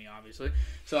you know me obviously.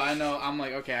 So I'm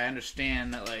like, okay, I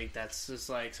understand that like that's just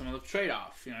like some of the trade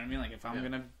off. You know what I mean? Like if I'm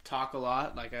gonna talk a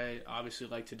lot, like I obviously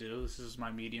like to do. This is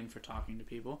my medium for talking to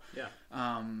people. Yeah.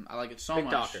 I like it so Big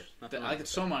much. talker. I like it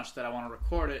so much that I want to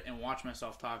record it and watch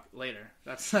myself talk later.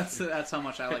 That's how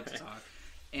much I like to talk.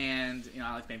 And, you know,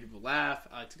 I like to make people laugh.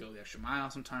 I like to go the extra mile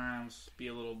sometimes, be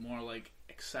a little more, like,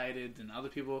 excited than other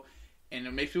people. And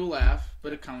it makes people laugh,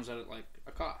 but it comes at, like,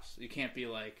 a cost. You can't be,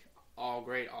 like, all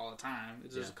great all the time.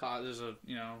 There's a cost. There's a,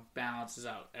 you know, balances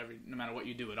out. No matter what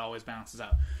you do, it always balances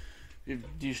out. You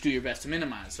just do your best to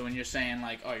minimize. So when you're saying,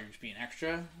 like, oh, you're just being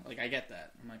extra, like, I get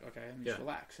that. I'm like, okay, let me just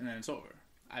relax. And then it's over.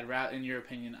 In your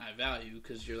opinion, I value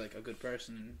because you're, like, a good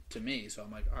person to me. So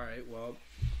I'm like, all right, well,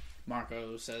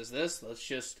 Marco says this. Let's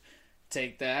just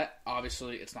take that.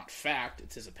 Obviously, it's not fact.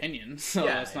 It's his opinion. So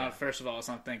it's not. First of all, it's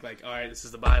not think like, all right, this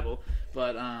is the Bible.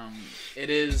 But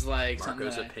it is like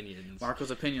Marco's something opinions.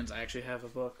 Marco's opinions. I actually have a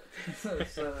book. So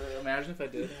imagine if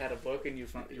I had a book and you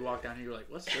walk down here, you're like,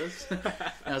 what's this? And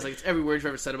I was like, it's every word you've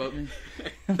ever said about me.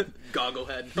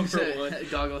 Gogglehead number one.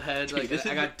 Gogglehead. Like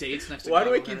I got dates next to. Why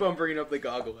do I keep on bringing up the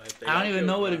gogglehead thing? I don't even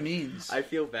know what it means. I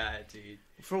feel bad, dude.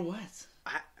 For what?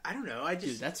 I don't know.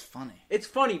 Dude, that's funny. It's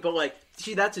funny, but like,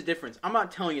 see, that's a difference. I'm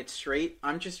not telling it straight.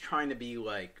 I'm just trying to be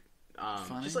like,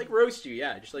 just like roast you.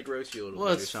 Yeah, just like roast you a little bit.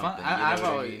 Well, it's fun. I've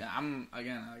always. I'm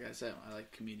again, like I said, I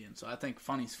like comedians, so I think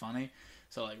funny's funny.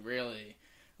 So like, really,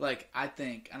 like I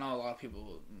know a lot of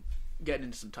people getting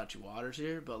into some touchy waters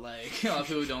here, but like a lot of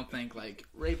people don't think like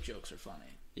rape jokes are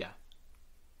funny. Yeah,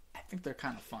 I think they're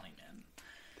kind of funny, man.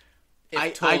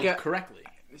 If told correctly.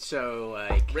 So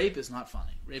like, rape is not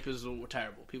funny. Rape is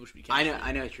terrible. People should be careful.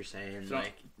 I know what you're saying.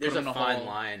 Like, there's a fine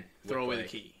line. Throw away the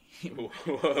key.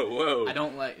 Whoa! I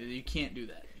don't like. You can't do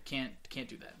that. You can't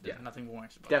do that. There's nothing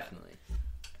warrants about Definitely.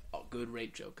 That. A good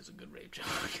rape joke is a good rape joke.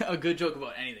 A good joke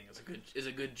about anything is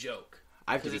a good joke.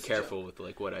 I have to be careful with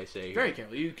like what I say. Very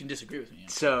careful. You can disagree with me. Yeah.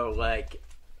 So like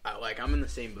I'm in the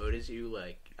same boat as you.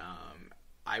 Like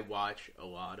I watch a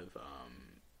lot of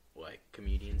like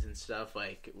comedians and stuff.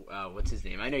 Like what's his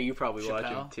name? I know you probably watch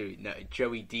him too. No,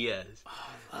 Joey Diaz.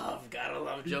 Oh, gotta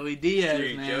love Joey Diaz,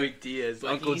 dude, man. Joey Diaz,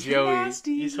 but Uncle he's Joey.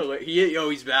 Nasty. He's hilarious.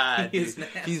 He's bad. He's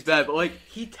nasty. He's bad, but like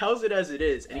he tells it as it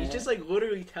is, and he's just like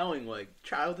literally telling like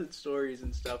childhood stories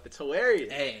and stuff. It's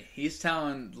hilarious. Hey, he's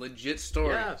telling legit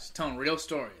stories. Yeah. He's telling real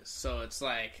stories. So it's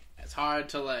like it's hard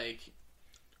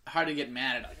to get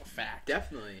mad at like a fact.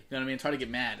 Definitely. You know what I mean? It's hard to get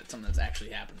mad at something that's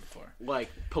actually happened before. Like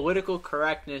political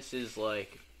correctness is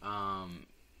like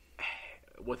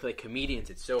with like comedians,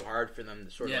 it's so hard for them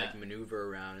to sort of like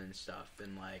maneuver around and stuff,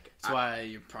 and like that's why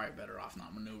you're probably better off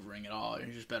not maneuvering at all. You're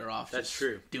just better off. That's just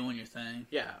true. Doing your thing.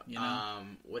 Yeah. You know?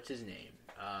 What's his name?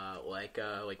 Like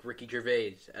Ricky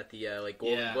Gervais at the like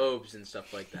Golden Globes and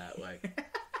stuff like that. Like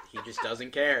he just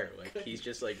doesn't care. Like he's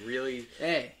just like really.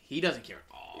 Hey, he doesn't care at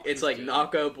all. It's like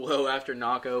knockout blow after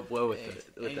knockout blow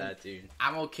with that dude.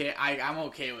 I'm okay. I'm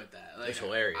okay with that. Like, it's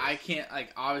hilarious. I can't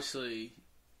like obviously.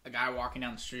 A guy walking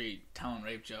down the street telling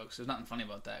rape jokes. There's nothing funny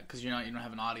about that because you don't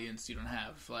have an audience. You don't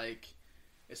have like,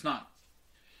 it's not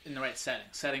in the right setting.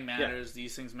 Setting matters. Yeah.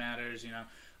 These things matters. You know,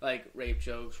 like rape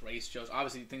jokes, race jokes.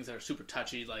 Obviously, things that are super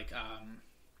touchy, like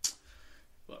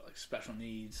like special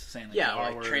needs, saying like the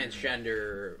R word,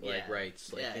 transgender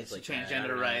rights, like things like transgender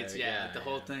that. rights. Yeah, like the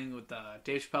whole thing with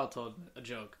Dave Chappelle told a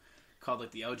joke. called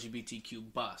like the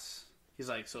LGBTQ bus. He's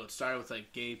like, so it started with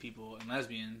like gay people and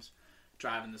lesbians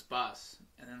driving this bus,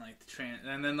 and then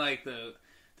like the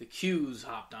Qs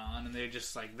hopped on, and they're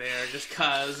just like there just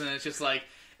cuz, and it's just like,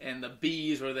 and the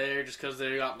Bs were there just because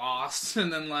they got lost,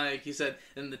 and then like he said,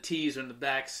 and the Ts are in the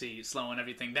back seat slowing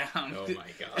everything down. Oh my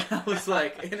god! I was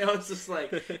like, it's just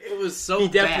like it was so. He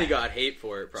definitely bad. got hate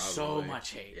for it, probably. So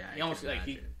much hate. Yeah, he almost like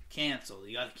he canceled.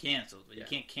 He got canceled, but you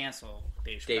can't cancel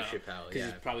Dave Chappelle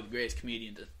because he's probably the greatest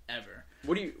comedian ever.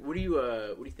 What do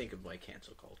you think of like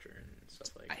cancel culture and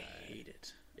stuff like that? I hate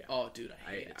it. Yeah. Oh, dude,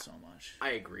 I hate it so much.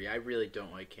 I agree. I really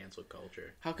don't like cancel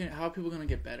culture. How are people gonna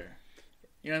get better?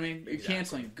 You know what I mean? You're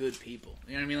canceling good people.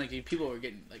 You know what I mean? Like people are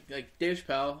getting like Dave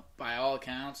Chappelle, by all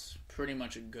accounts, pretty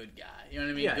much a good guy. You know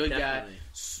what I mean? Yeah, good definitely. guy,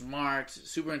 smart,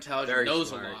 super intelligent, Very knows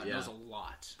smart, a lot, yeah. knows a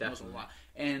lot, Definitely. knows a lot.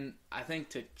 And I think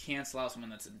to cancel out someone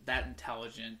that's that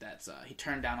intelligent, that's he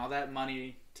turned down all that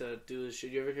money to do this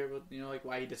shit. You ever hear about like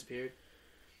why he disappeared?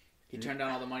 He turned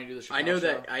down all the money to do the Chappelle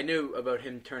show. I know about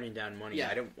him turning down money. Yeah,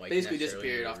 I don't like basically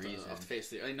disappeared off off the face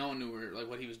of the. Like, no one knew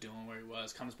what he was doing, where he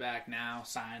was. Comes back now,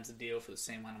 signs a deal for the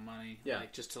same amount of money. Yeah,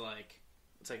 just to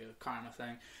it's like a karma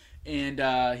thing. And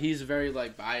he's very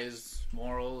by his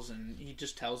morals, and he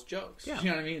just tells jokes. Yeah, you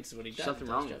know what I mean. It's what he does. Something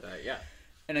wrong with that. Yeah.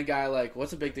 And a guy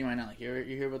what's a big thing right now? Like you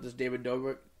hear about this David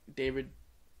Dobrik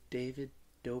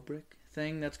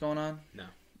thing that's going on? No.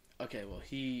 Okay, well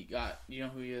you know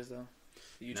who he is though.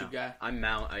 The YouTube guy?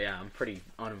 I'm pretty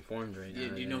uninformed right now.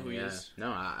 Do you know who he is? No,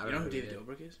 I don't know know who David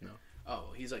Dobrik is? No.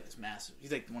 Oh, he's like this massive.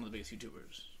 He's like one of the biggest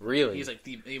YouTubers. Really? He's like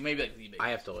maybe like the biggest. I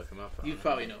have to look him up. You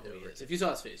probably know who he is. If you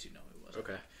saw his face, you'd know who he was.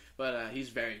 Okay. But he's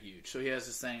very huge. So he has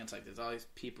this thing. It's like there's all these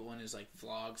people in his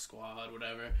vlog squad,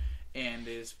 whatever, and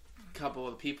there's a couple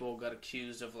of people got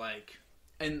accused of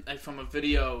and from a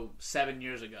video 7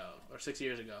 years ago or 6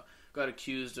 years ago, got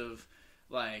accused of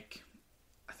I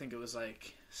think it was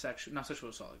not sexual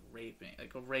assault, raping,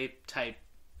 a rape type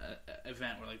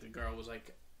event where the girl was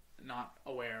not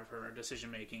aware of her decision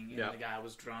making, and the guy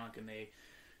was drunk, and they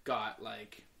got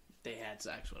they had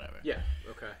sex, whatever. Yeah.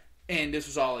 Okay. And this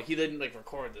was all he didn't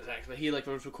record the sex, but he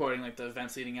was recording the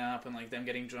events leading up, and them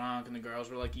getting drunk, and the girls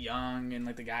were young, and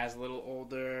the guys a little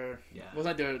older. Yeah. It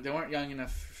wasn't they weren't young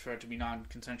enough for it to be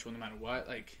non-consensual no matter what.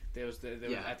 They were at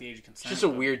the age of consent. It's just a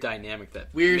weird dynamic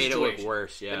that weird made situation. It look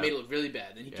worse. Yeah. It made it look really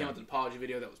bad. Then he came out with an apology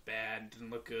video that was bad, didn't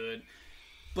look good.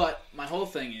 But my whole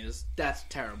thing is that's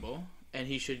terrible, and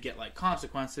he should get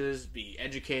consequences, be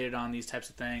educated on these types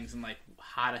of things, and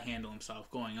how to handle himself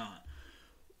going on.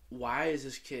 Why is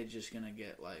this kid just gonna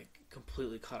get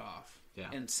completely cut off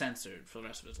and censored for the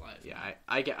rest of his life? Yeah,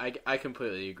 I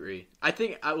completely agree. I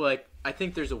think I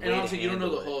think there's a way. And honestly, to you don't know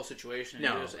the it. whole situation.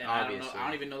 No, and obviously. I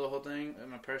don't even know the whole thing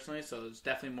personally. So there's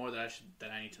definitely more that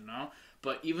I need to know.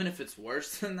 But even if it's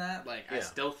worse than that, I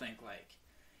still think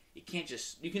you can't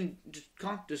just give him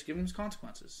his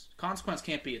consequences. Consequence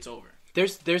can't be it's over.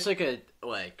 There's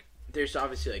there's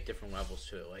obviously different levels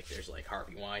to it. There's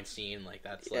Harvey Weinstein,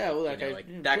 that's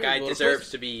that guy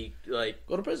deserves to be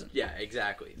go to prison. Yeah,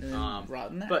 exactly.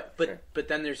 Rot in that. But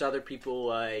then there's other people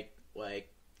like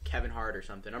Kevin Hart or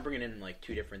something. I'm bringing in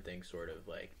two different things, sort of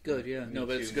good. Yeah, no,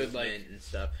 but it's good and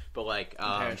stuff. But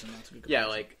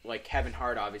Kevin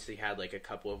Hart obviously had a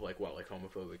couple of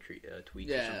homophobic tweets.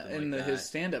 Yeah, or something in his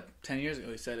stand up 10 years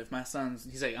ago, he said if my son's,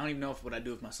 he's I don't even know what I'd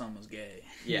do if my son was gay.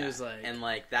 Yeah, he was and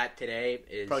that today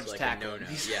is a no no.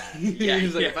 Yeah, he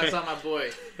was if I saw my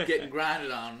boy getting grinded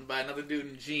on by another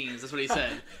dude in jeans, that's what he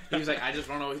said. He was I just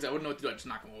don't know. He said I wouldn't know what to do. I just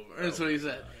knock him over. That's what he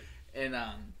said. And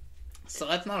so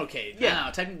that's not okay. Yeah, now,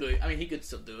 technically, I mean, he could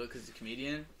still do it because he's a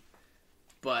comedian.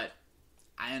 But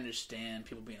I understand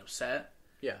people being upset.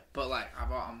 Yeah. But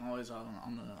I'm always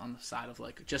on the side of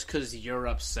just because you're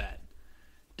upset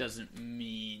doesn't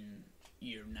mean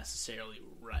you're necessarily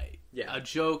right. Yeah.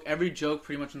 Every joke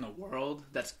pretty much in the world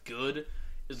that's good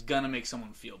is gonna make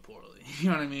someone feel poorly. You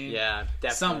know what I mean? Yeah,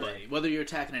 definitely. Somebody, whether you're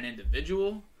attacking an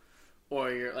individual. Or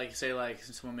you're say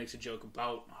someone makes a joke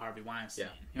about Harvey Weinstein.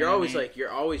 Yeah, you're always you're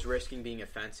always risking being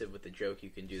offensive with the joke you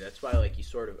can do. That's why you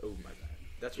sort of my bad.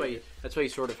 That's why you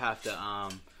sort of have to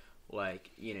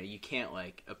you can't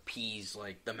appease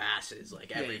the masses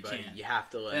everybody. You have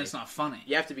to and it's not funny.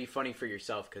 You have to be funny for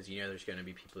yourself because there's going to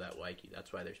be people that like you.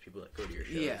 That's why there's people that go to your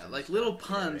shows. Yeah, little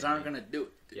puns aren't going to do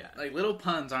it. Yeah, little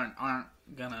puns aren't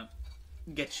gonna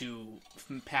get you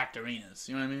from packed arenas.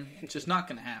 You know what I mean? It's just not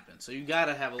gonna happen. So you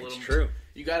gotta have a little. It's true.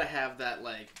 You gotta have that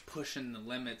pushing the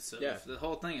limits of the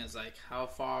whole thing. Is how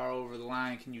far over the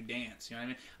line can you dance? You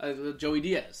know what I mean? Joey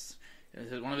Diaz,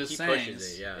 one of his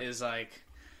sayings is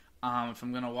if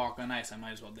I'm gonna walk on ice, I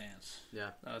might as well dance. Yeah.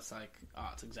 That's like,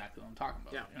 it's exactly what I'm talking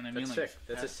about. Yeah, you know what I mean? That's like, sick.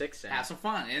 That's a sick saying. Have some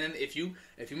fun, and then if you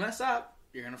mess up,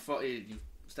 you're gonna fall. You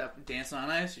step dancing on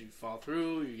ice, you fall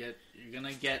through. You're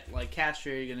gonna get like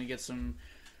castrated. You're gonna get some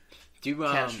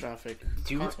catastrophic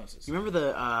consequences. Do you remember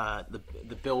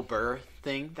the Bill Burr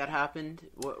thing that happened?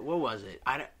 What was it?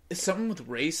 It's something with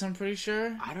race, I'm pretty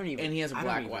sure. I don't even. And he has a I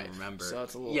black don't wife. even remember. So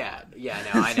it's a little yeah, odd. yeah.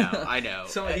 No, I know, I know.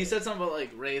 So he said something about like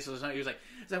race or something. He was like,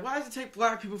 why does it take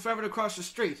black people forever to cross the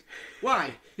street?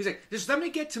 Why? He's like, just let me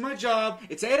get to my job.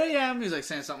 It's 8 a.m. He's like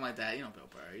saying something like that. You know, Bill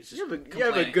Burr. He's just you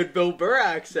have a good Bill Burr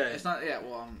accent. It's not. Yeah.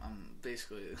 Well, I'm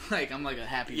basically like I'm like a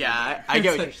happy. Yeah, I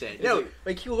get what you're saying. No,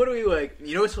 like he literally like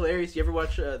you know what's hilarious? You ever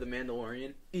watch The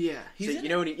Mandalorian? Yeah, you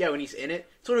know when he's in it,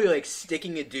 it's literally like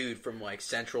sticking a dude from like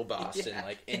Central Boston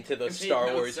like into the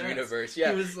Star Wars universe.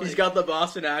 Yeah, he's got the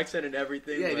Boston accent and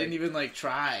everything. Yeah, he didn't even like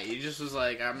try. He just was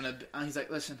like, he's like,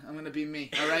 listen, I'm gonna be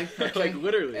me. All right, okay. Like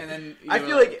literally. And then I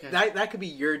feel like that could be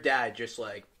your dad, just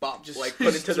like put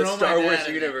into the Star Wars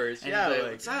universe. Yeah, like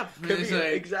what's up?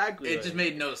 Exactly. It just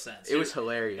made no sense. It was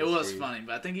hilarious. It was funny,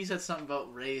 but I think he said something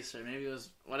about race, or maybe it was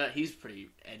whatever. He's pretty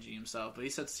edgy himself, but he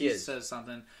said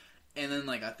something. And then,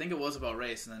 like, I think it was about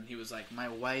race, and then he was like, my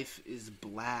wife is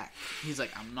black. He's like,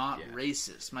 I'm not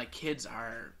racist. My kids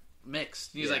are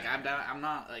mixed. He's like, I'm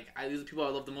not, like, these are the people I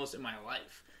love the most in my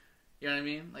life. You know what I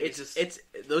mean? Like, it's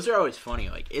those are always funny.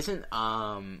 Like, isn't,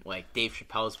 like, Dave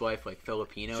Chappelle's wife, like,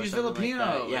 Filipino? She's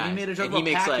Filipino. Like yeah. He made a joke about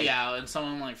Pacquiao, and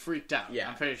someone, like, freaked out. Yeah.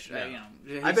 I'm pretty sure, you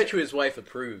know. I bet you his wife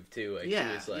approved, too. Like, yeah,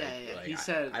 she was like, he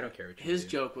said, I don't care what you his do.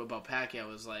 joke about Pacquiao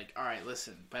was like, all right,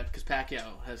 listen, because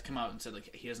Pacquiao has come out and said,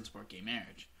 like, he doesn't support gay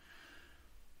marriage.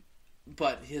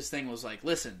 But his thing was like,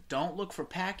 listen, don't look for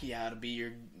Pacquiao to be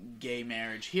your gay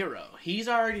marriage hero. He is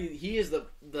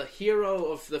the hero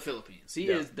of the Philippines. He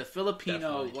is the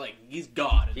Filipino, like, he's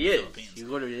God in the Philippines. He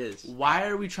literally is. Why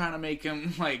are we trying to make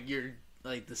him, like,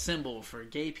 the symbol for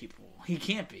gay people? He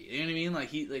can't be. You know what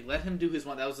I mean? Like, let him do his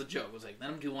one. That was the joke. It was like, let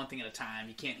him do one thing at a time.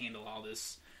 He can't handle all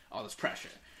this pressure.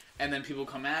 And then people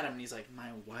come at him, and he's like,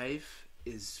 my wife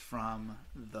is from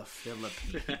the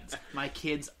Philippines. My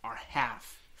kids are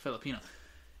half Filipino.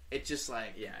 It just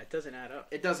like it doesn't add up.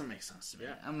 It doesn't make sense to me.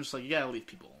 I'm just like, you gotta leave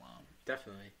people alone.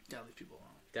 Definitely. Gotta leave people alone.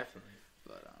 Definitely.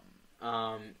 But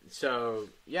so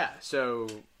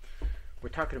we're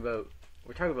talking about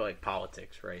like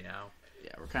politics right now.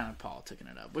 Yeah, we're kind of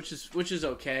politicking it up, which is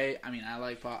okay. I mean, I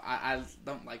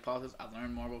don't like politics. I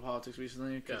learned more about politics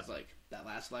recently because like that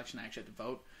last election, I actually had to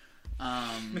vote.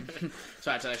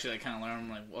 So I had to actually like kind of learn. I'm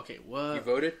like, okay, what? You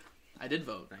voted? I did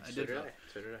vote. Nice. I did vote.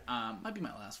 So did I. Might be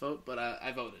my last vote, but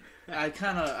I voted.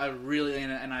 I really,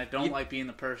 and I don't like being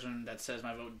the person that says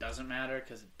my vote doesn't matter,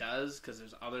 because it does, because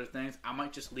there's other things. I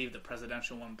might just leave the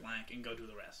presidential one blank and go do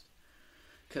the rest.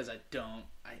 Because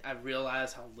I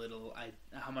realize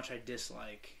how much I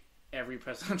dislike every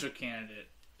presidential candidate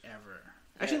ever.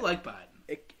 I actually like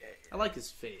Biden. I like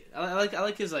his face. I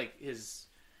like his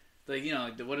like, you know,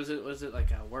 like what is it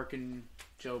like a working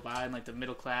Joe Biden, like the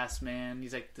middle class man.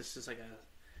 He's like, this is like a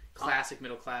classic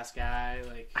middle class guy.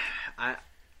 Like, I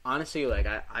honestly, like,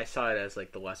 I saw it as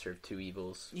like the lesser of two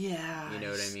evils. Yeah, you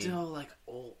know what I mean. Still like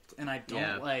old, and I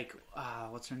don't like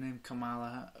what's her name,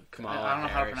 Kamala. I don't know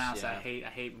how to pronounce that. I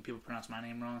hate when people pronounce my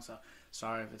name wrong. So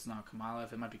sorry if it's not Kamala.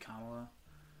 If it might be Kamala.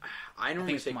 I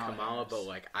normally say Kamala, but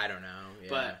like I don't know. Yeah.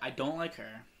 But I don't like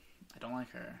her.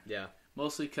 Yeah.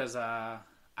 Mostly because I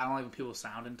don't like when people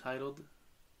sound entitled.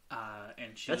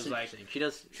 And she was like, she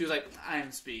was like,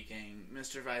 I'm speaking,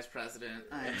 Mr. Vice President,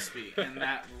 I'm speaking. And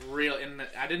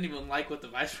I didn't even like what the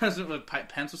Vice President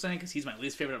Pence was saying, because he's my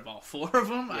least favorite of all four of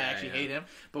them. Yeah, I actually hate him.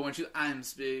 But when I'm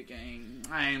speaking,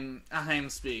 I'm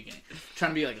speaking,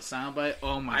 trying to be like a soundbite.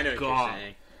 Oh my god!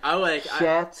 I know what you're saying.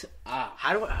 Shut up.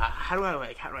 How do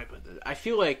I put this? I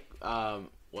feel like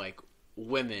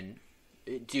women,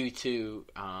 due to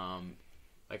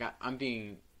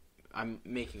I'm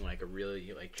making like a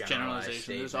really like generalization.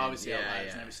 Statement. There's obviously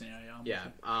outliers in every scenario. Yeah.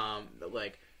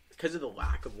 Like because of the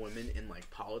lack of women in like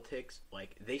politics,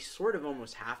 like they sort of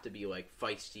almost have to be like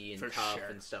feisty and tough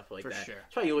and stuff like that. Sure.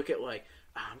 That's why you look at like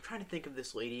I'm trying to think of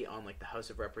this lady on like the House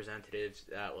of Representatives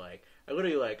that like I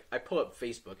literally like I pull up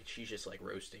Facebook and she's just like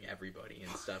roasting everybody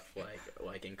and stuff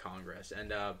like in Congress,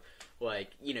 and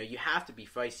like, you know, you have to be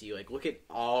feisty. Like look at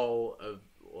all of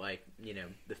like, you know,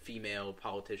 the female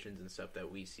politicians and stuff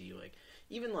that we see, like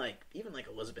even like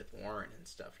Elizabeth Warren and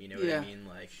stuff, you know what I mean?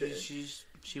 Like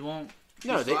she won't.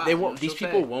 No, they won't. These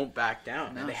people won't back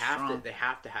down, no, and they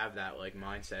have to have that like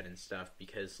mindset and stuff,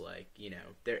 because like, you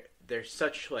know, they're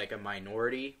such like a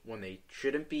minority when they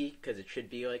shouldn't be, because it should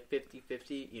be like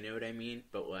 50-50, you know what I mean?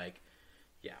 But like,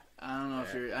 Yeah. I don't know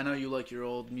if you're. I know you like your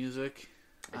old music.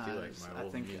 I do like my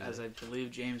old music. As I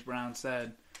believe James Brown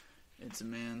said, it's a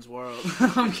man's world.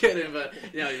 I'm kidding, but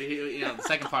the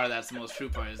second part of that's the most true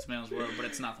part. It's a man's world, but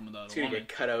it's nothing without a woman. It's gonna get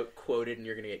cut out, quoted, and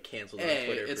you're gonna get canceled on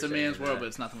Twitter. It's a man's world, but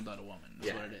it's nothing without a woman.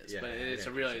 That's what it is. Yeah, but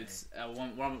it's a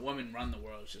woman run the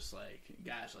world. It's just like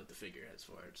guys like the figureheads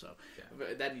for it. So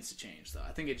that needs to change, though.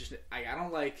 I think it just. I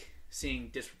don't like seeing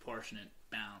disproportionate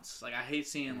bounce. Like I hate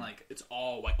seeing like it's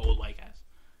all old white guys.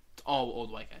 It's all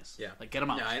old white guys. Yeah. Like, get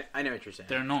them out. Yeah, I know what you're saying.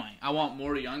 They're annoying. I want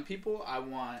more young people. I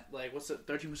want, what's it?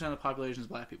 13% of the population is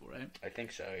black people, right? I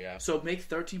think so, yeah. So make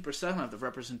 13% of the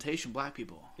representation black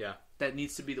people. Yeah. That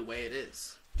needs to be the way it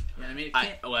is. You know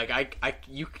what I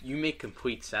mean? You make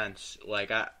complete sense.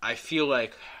 Like, I feel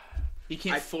like... You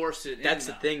can't force it in. That's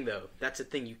the thing, though. That's the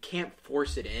thing. You can't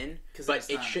force it in, but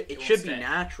it should be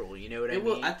natural. You know what I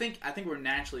mean? I think we're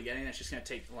naturally getting it. It's just going to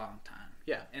take a long time.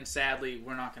 Yeah. And sadly,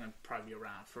 we're not going to probably be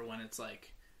around for when it's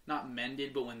like not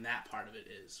mended, but when that part of it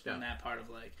is. When that part of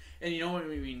like, and you know when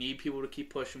we need people to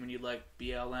keep pushing. We need like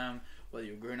BLM, whether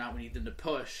you agree or not. We need them to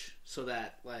push so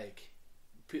that like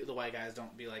the white guys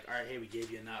don't be like, all right, hey, we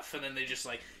gave you enough, and then they just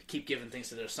like keep giving things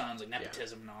to their sons, like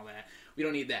nepotism and all that. We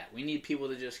don't need that. We need people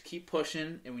to just keep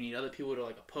pushing, and we need other people to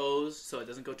like oppose so it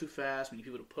doesn't go too fast. We need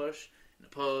people to push and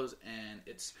oppose, and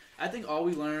it's. I think all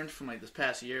we learned from like this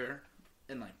past year.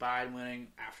 And like Biden winning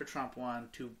after Trump won,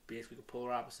 two basically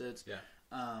polar opposites. Yeah.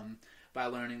 By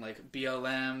learning like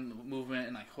BLM movement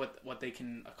and like what they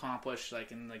can accomplish,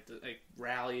 like in like the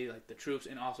rally like the troops,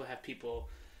 and also have people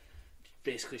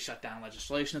basically shut down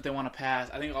legislation that they want to pass.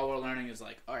 I think all we're learning is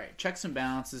like, all right, checks and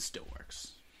balances still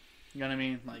works. You know what I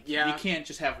mean? Like you can't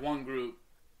just have one group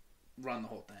run the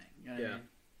whole thing. You know what I mean?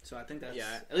 So I think that's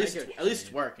at least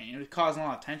it's working. It's causing a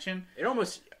lot of tension. It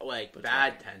almost like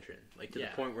bad tension, like to the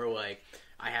point where like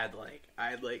I had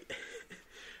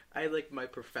my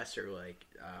professor like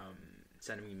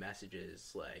sending me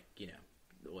messages like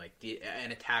like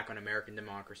an attack on American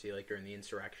democracy like during the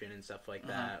insurrection and stuff like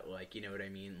that. Like you know what I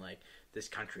mean? Like this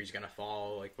country's gonna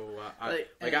fall. Like blah, blah,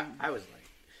 blah. I was like.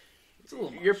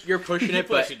 You're pushing it,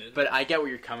 but I get where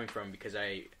you're coming from because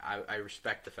I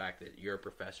respect the fact that you're a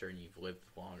professor and you've lived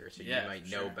longer, so you might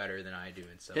know better than I do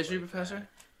and stuff. History like professor?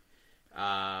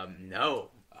 That. No.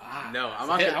 I'm not. I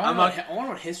want to know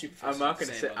what history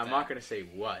professor. I'm not gonna say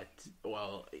what.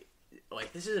 Well,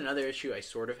 like this is another issue I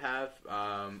sort of have.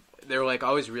 They're like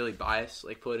always really biased,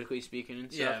 like politically speaking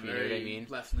and stuff. You know what I mean?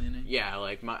 Left leaning. Yeah,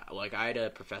 like I had a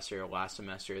professor last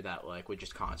semester that like would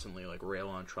just constantly like rail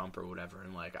on Trump or whatever,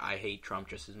 and like I hate Trump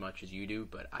just as much as you do,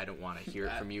 but I don't want to hear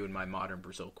it from you in my modern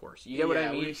Brazil course. You get what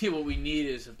I mean? What we need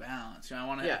is a balance. You know, I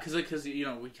want to because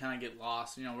we kind of get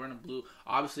lost. You know, we're in a blue.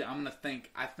 Obviously,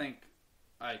 I think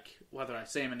like whether I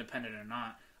say I'm independent or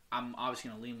not. I'm obviously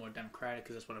going to lean more Democratic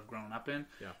because that's what I've grown up in.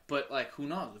 Yeah. But, like, who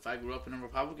knows? If I grew up in a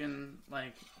Republican,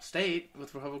 like, state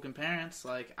with Republican parents,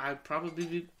 like, I'd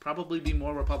probably be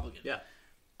more Republican. Yeah.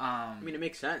 I mean, it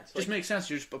makes sense. Just makes sense.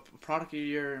 You're just a product of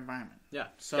your environment. Yeah,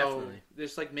 so definitely.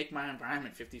 Just, like, make my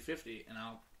environment 50-50, and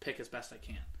I'll pick as best I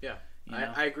can. Yeah.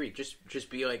 I agree. Just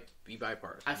be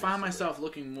bipartisan. I find myself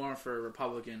looking more for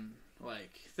Republican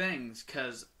like things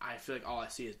because I feel like all I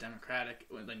see is Democratic.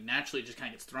 Like naturally, it just kind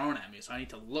of gets thrown at me. So I need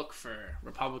to look for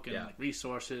Republican like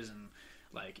resources and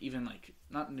like even like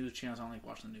not news channels. I don't like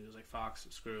watching the news. Like Fox,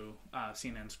 screw,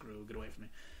 CNN, screw, get away from me.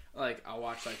 Like I'll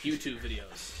watch like YouTube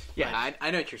videos. Yeah, like,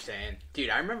 I know what you're saying, dude.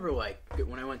 I remember like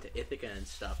when I went to Ithaca and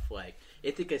stuff. Like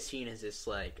Ithaca's seen as this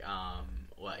like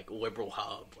liberal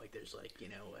hub. Like there's like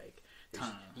like.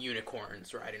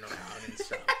 Unicorns riding around and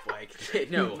stuff. Like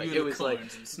no, like it was like and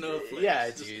snowflakes.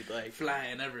 Yeah, dude, like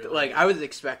flying everywhere. Like I was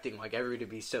expecting like everybody to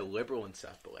be so liberal and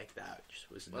stuff, but like that just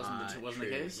wasn't the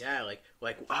case. Yeah, like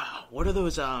wow, what are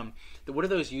those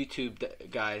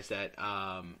YouTube guys that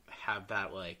have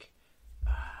that like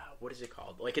what is it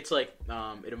called? Like it's like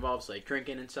it involves like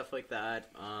drinking and stuff like that.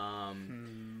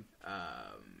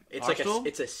 It's Barstool? like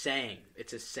it's a saying.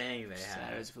 It's a saying they have.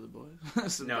 Saturdays for the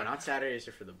boys. No, not Saturdays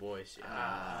are for the boys.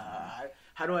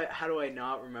 How do I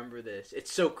not remember this?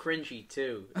 It's so cringy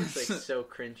too. It's like so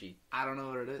cringy. I don't know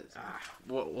what it is.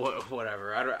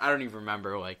 Whatever. I don't even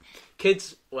remember. Like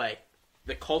kids, like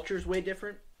the culture's way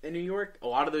different in New York. A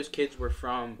lot of those kids were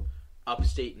from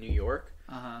upstate New York.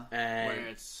 And where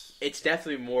it's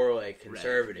definitely more like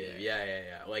conservative. Red,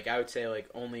 yeah. Like I would say like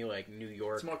only like New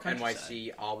York,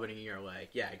 NYC, Albany are like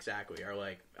are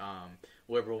like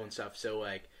liberal and stuff. So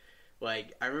like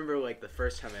I remember like the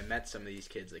first time I met some of these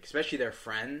kids, like especially their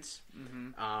friends,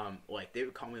 like they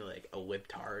would call me like a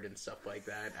libtard and stuff like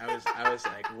that. I was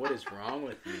like, what is wrong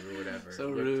with you or whatever? So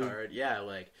libtard. Rude. Yeah,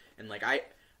 like and like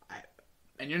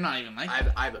And you're not even like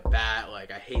I have a bad,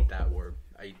 like, I hate that word.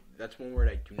 That's one word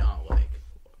I do not like.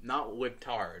 Not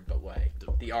libtard, but like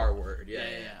the R word. Yeah.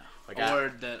 Like a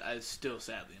word that is still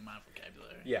sadly in my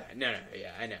vocabulary. Yeah, no,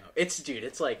 yeah, I know.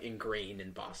 It's like ingrained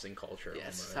in Boston culture. Yeah,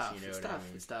 almost, it's tough. You know it's what tough. I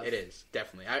mean? It's tough. It is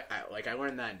definitely. I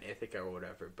learned that in Ithaca or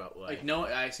whatever, but like no,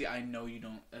 actually, I know you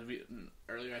don't.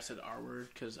 Earlier, I said R word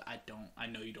because I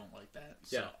know you don't like that.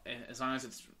 So as long as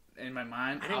it's in my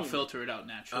mind, I'll filter it out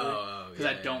naturally because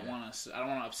I don't want to. I don't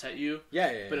want to upset you.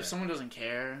 But if someone doesn't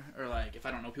care, or like if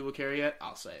I don't know people care yet,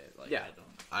 I'll say it. Like I don't.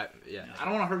 I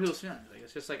don't want to hurt people's feelings. Like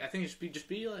it's just like I think just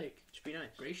be like just be nice,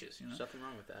 gracious. You know, there's nothing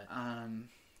wrong with that.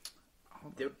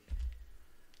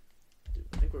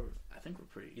 I think we're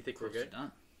pretty. You think we're good?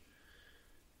 Done.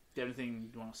 Do you have anything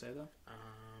you want to say though?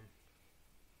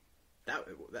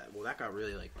 That got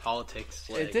really like politics.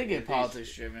 Like, it did get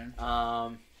politics driven.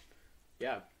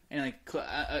 Yeah. And like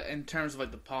in terms of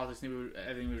like the politics,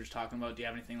 everything we were just talking about, do you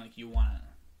have anything like you want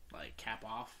to like cap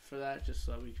off for that, just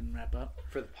so we can wrap up?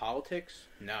 For the politics,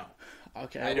 no.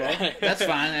 Okay, well, that's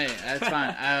fine. Hey, that's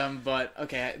fine. But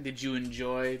okay, did you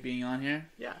enjoy being on here?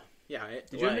 Yeah.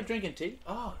 Did you end up drinking tea?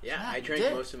 Oh, yeah, I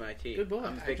drank most of my tea. Good boy.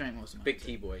 I drank most of my big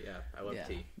tea boy. Yeah, I love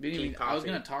tea. I was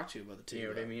gonna talk to you about the tea. You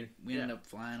know what I mean? We ended up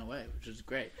flying away, which was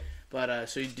great. But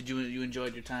so you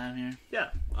enjoyed your time here? Yeah.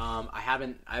 I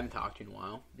haven't talked to you in a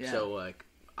while. Yeah. So like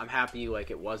I'm happy.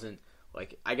 Like it wasn't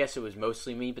like I guess it was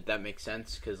mostly me, but that makes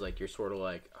sense because like you're sort of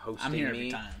like hosting me. I'm here me.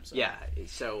 every time. So. Yeah.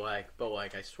 So like, but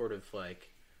like I sort of like.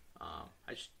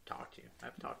 I just talked to you. I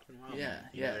haven't talked to you in a while. Yeah,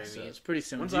 you know what so I mean? it's pretty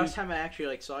similar. When's the last time I actually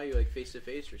like saw you like face to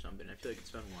face or something? I feel like it's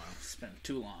been a while. It's been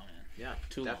too long, man. Yeah,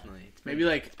 definitely. Maybe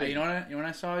like you know what? When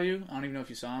I saw you, I don't even know if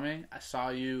you saw me. I saw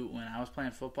you when I was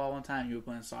playing football one time. You were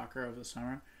playing soccer over the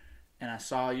summer, and I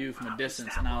saw you from a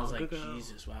distance, and I was like,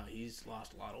 Jesus, wow, he's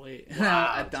lost a lot of weight.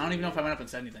 Wow, I don't even know if I went up and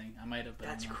said anything. I might have.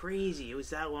 That's crazy. It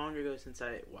was that long ago since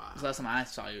I. Wow. It was the last time I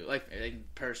saw you, like in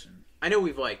person. I know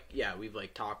we've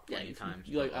talked many times.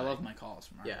 I love my calls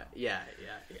from Marco. Yeah.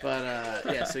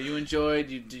 But so you enjoyed.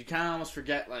 You kind of almost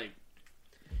forget like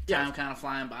time kind of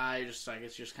flying by. You just like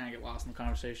it's just kind of get lost in the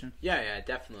conversation. Yeah,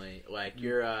 definitely. Like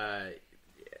you're a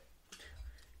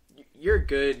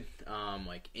good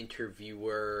like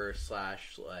interviewer / like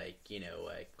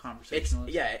like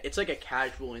conversationalist. It's like a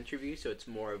casual interview, so it's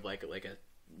more of like a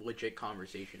legit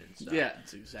conversation and stuff. Yeah,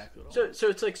 that's exactly what. So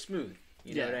it's like smooth.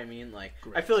 You know what I mean? Like,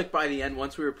 great. I feel like by the end,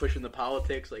 once we were pushing the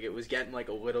politics, like it was getting like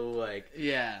a little like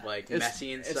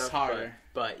messy and stuff. It's harder,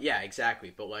 but yeah, exactly.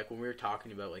 But like when we were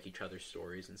talking about like each other's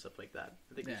stories and stuff like that,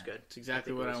 I think it was good. It's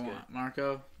exactly what I want,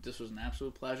 Marco. This was an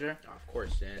absolute pleasure. Oh, of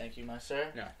course, Dan. Thank you, my sir.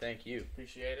 No, thank you.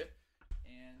 Appreciate it.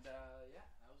 And that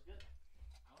was good.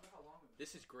 I wonder how long.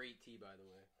 This is great tea, by the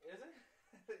way. Is it?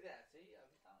 Yeah. See.